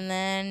 Wow. And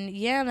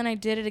then I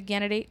did it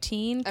again at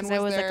 18 because I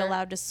was like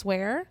allowed to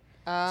swear.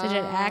 So I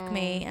did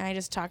Acme, and I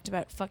just talked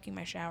about fucking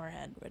my shower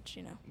head, which,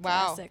 you know,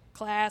 Wow.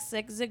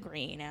 classic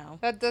Zagrino.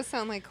 That does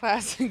sound like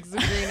classic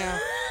Zagrino.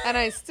 And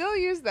I still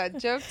use that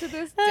joke to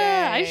this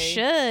day. I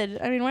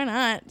should. I mean, why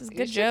not? It's a You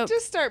good should joke.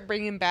 just start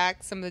bringing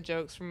back some of the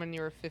jokes from when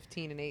you were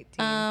 15 and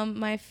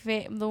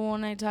 18. The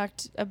one I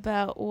talked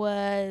about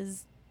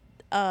was,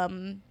 I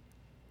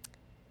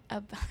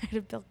had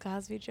a Bill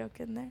Cosby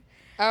joke in there.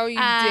 Oh, you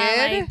did?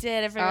 I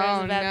did. I forgot what it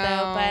was Oh, about,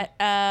 no.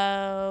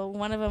 though. But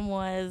one of them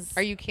was...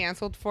 Are you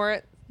canceled for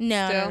it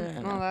No, still?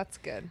 no. Oh, that's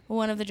good.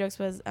 One of the jokes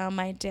was,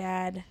 my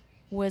dad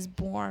was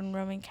born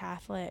Roman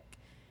Catholic,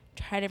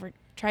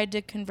 tried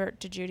to convert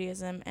to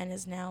Judaism, and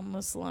is now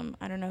Muslim.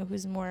 I don't know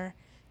who's more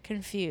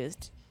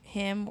confused,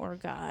 him or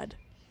God.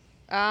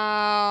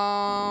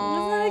 Oh.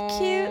 Isn't that a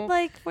cute,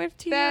 like,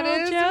 14-year-old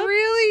That is joke?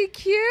 really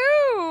cute.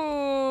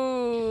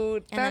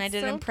 And then I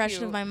did an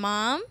impression of my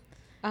mom,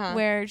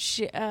 where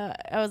I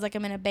was like,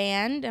 I'm in a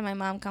band, and my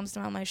mom comes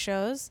to all my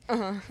shows,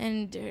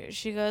 and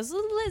she goes,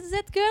 "Oh,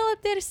 that girl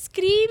up there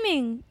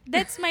screaming.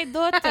 That's my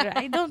daughter.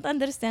 I don't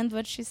understand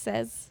what she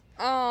says."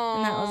 Oh.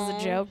 And that was the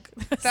joke.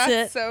 That's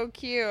it. so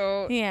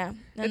cute. Yeah. And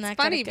It's that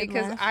got a funny good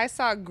because laugh. I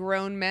saw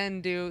grown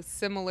men do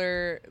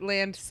similar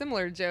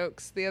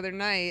jokes the other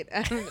night.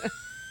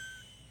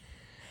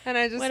 And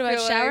I just What feel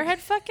about like, showerhead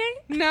fucking?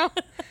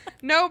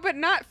 No, but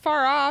not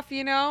far off,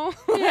 you know?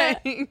 Yeah.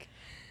 Like,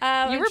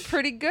 you were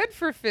pretty good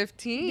for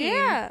 15.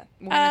 Yeah.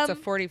 When it's a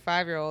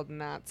 45-year-old,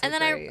 not so And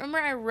then great. I remember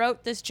I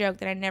wrote this joke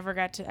that I never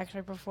got to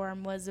actually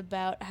perform, was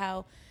about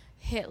how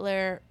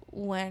Hitler,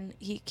 when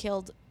he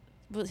killed,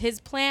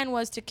 his plan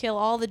was to kill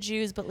all the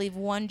Jews but leave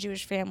one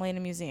Jewish family in a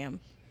museum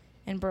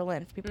in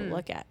Berlin for people to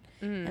look at.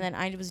 And then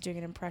I was doing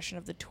an impression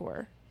of the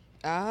tour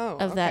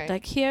of that.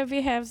 Like, here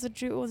we have the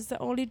Jews, the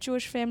only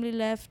Jewish family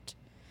left.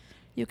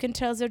 You can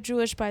tell they're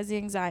Jewish by the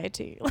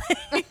anxiety.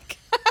 Like,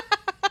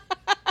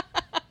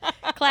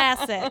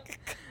 classic.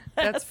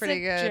 That's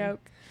pretty Classic good.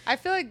 joke. I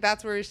feel like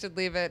that's where we should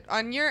leave it.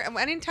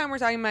 Anytime we're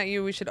talking about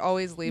you, we should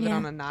always leave it Yeah.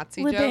 on a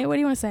Nazi Lupe, joke. what do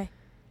you want to say?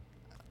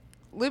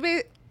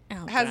 Lupe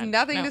Oh, has God,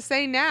 nothing no. to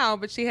say now,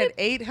 but she had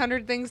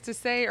 800 things to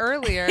say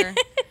earlier.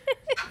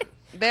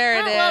 There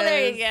it is. Well,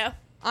 there you go.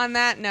 On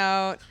that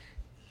note,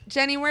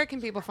 Jenny, where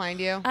can people find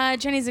you?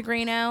 Jenny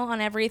Zagrino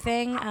on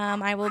everything.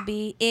 I will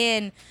be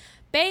in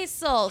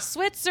Basel,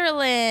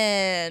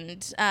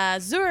 Switzerland,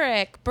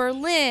 Zurich,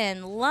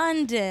 Berlin,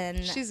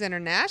 London. She's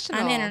international.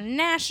 I'm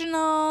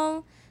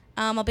international.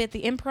 I'll be at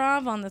the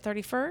Improv on the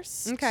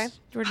 31st. Okay.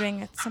 We're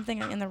doing something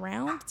in the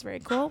round. It's very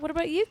cool. What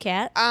about you,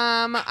 Kat?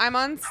 I'm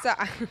on.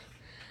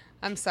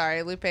 I'm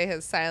sorry, Lupe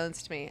has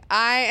silenced me.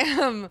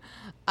 I'm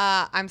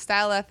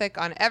Style Ethic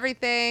on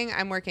everything.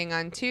 I'm working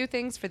on 2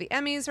 things for the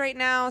Emmys right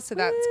now, so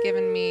that's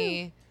given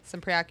me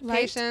some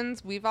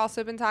preoccupations. We've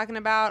also been talking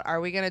about,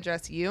 are we going to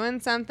dress you in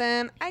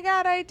something? I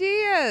got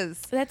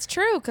ideas. That's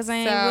true, because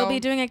I will be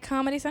doing a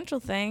Comedy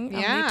Central thing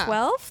on the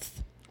 12th.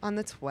 On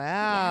the 12th.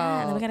 Yeah,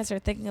 and then we got to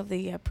start thinking of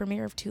the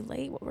premiere of Too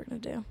Late, what we're going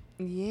to do.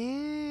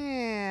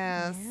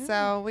 Yeah.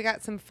 So we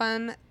got some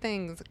fun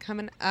things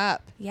coming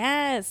up.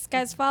 Yes.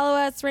 Guys, follow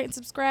us, rate and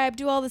subscribe,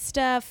 do all the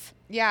stuff.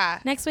 Yeah.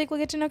 Next week, we'll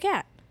get to know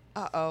Kat.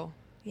 Uh-oh.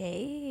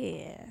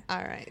 Yeah.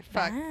 All right.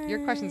 Fuck.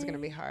 Your question's going to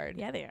be hard.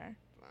 Yeah, they are.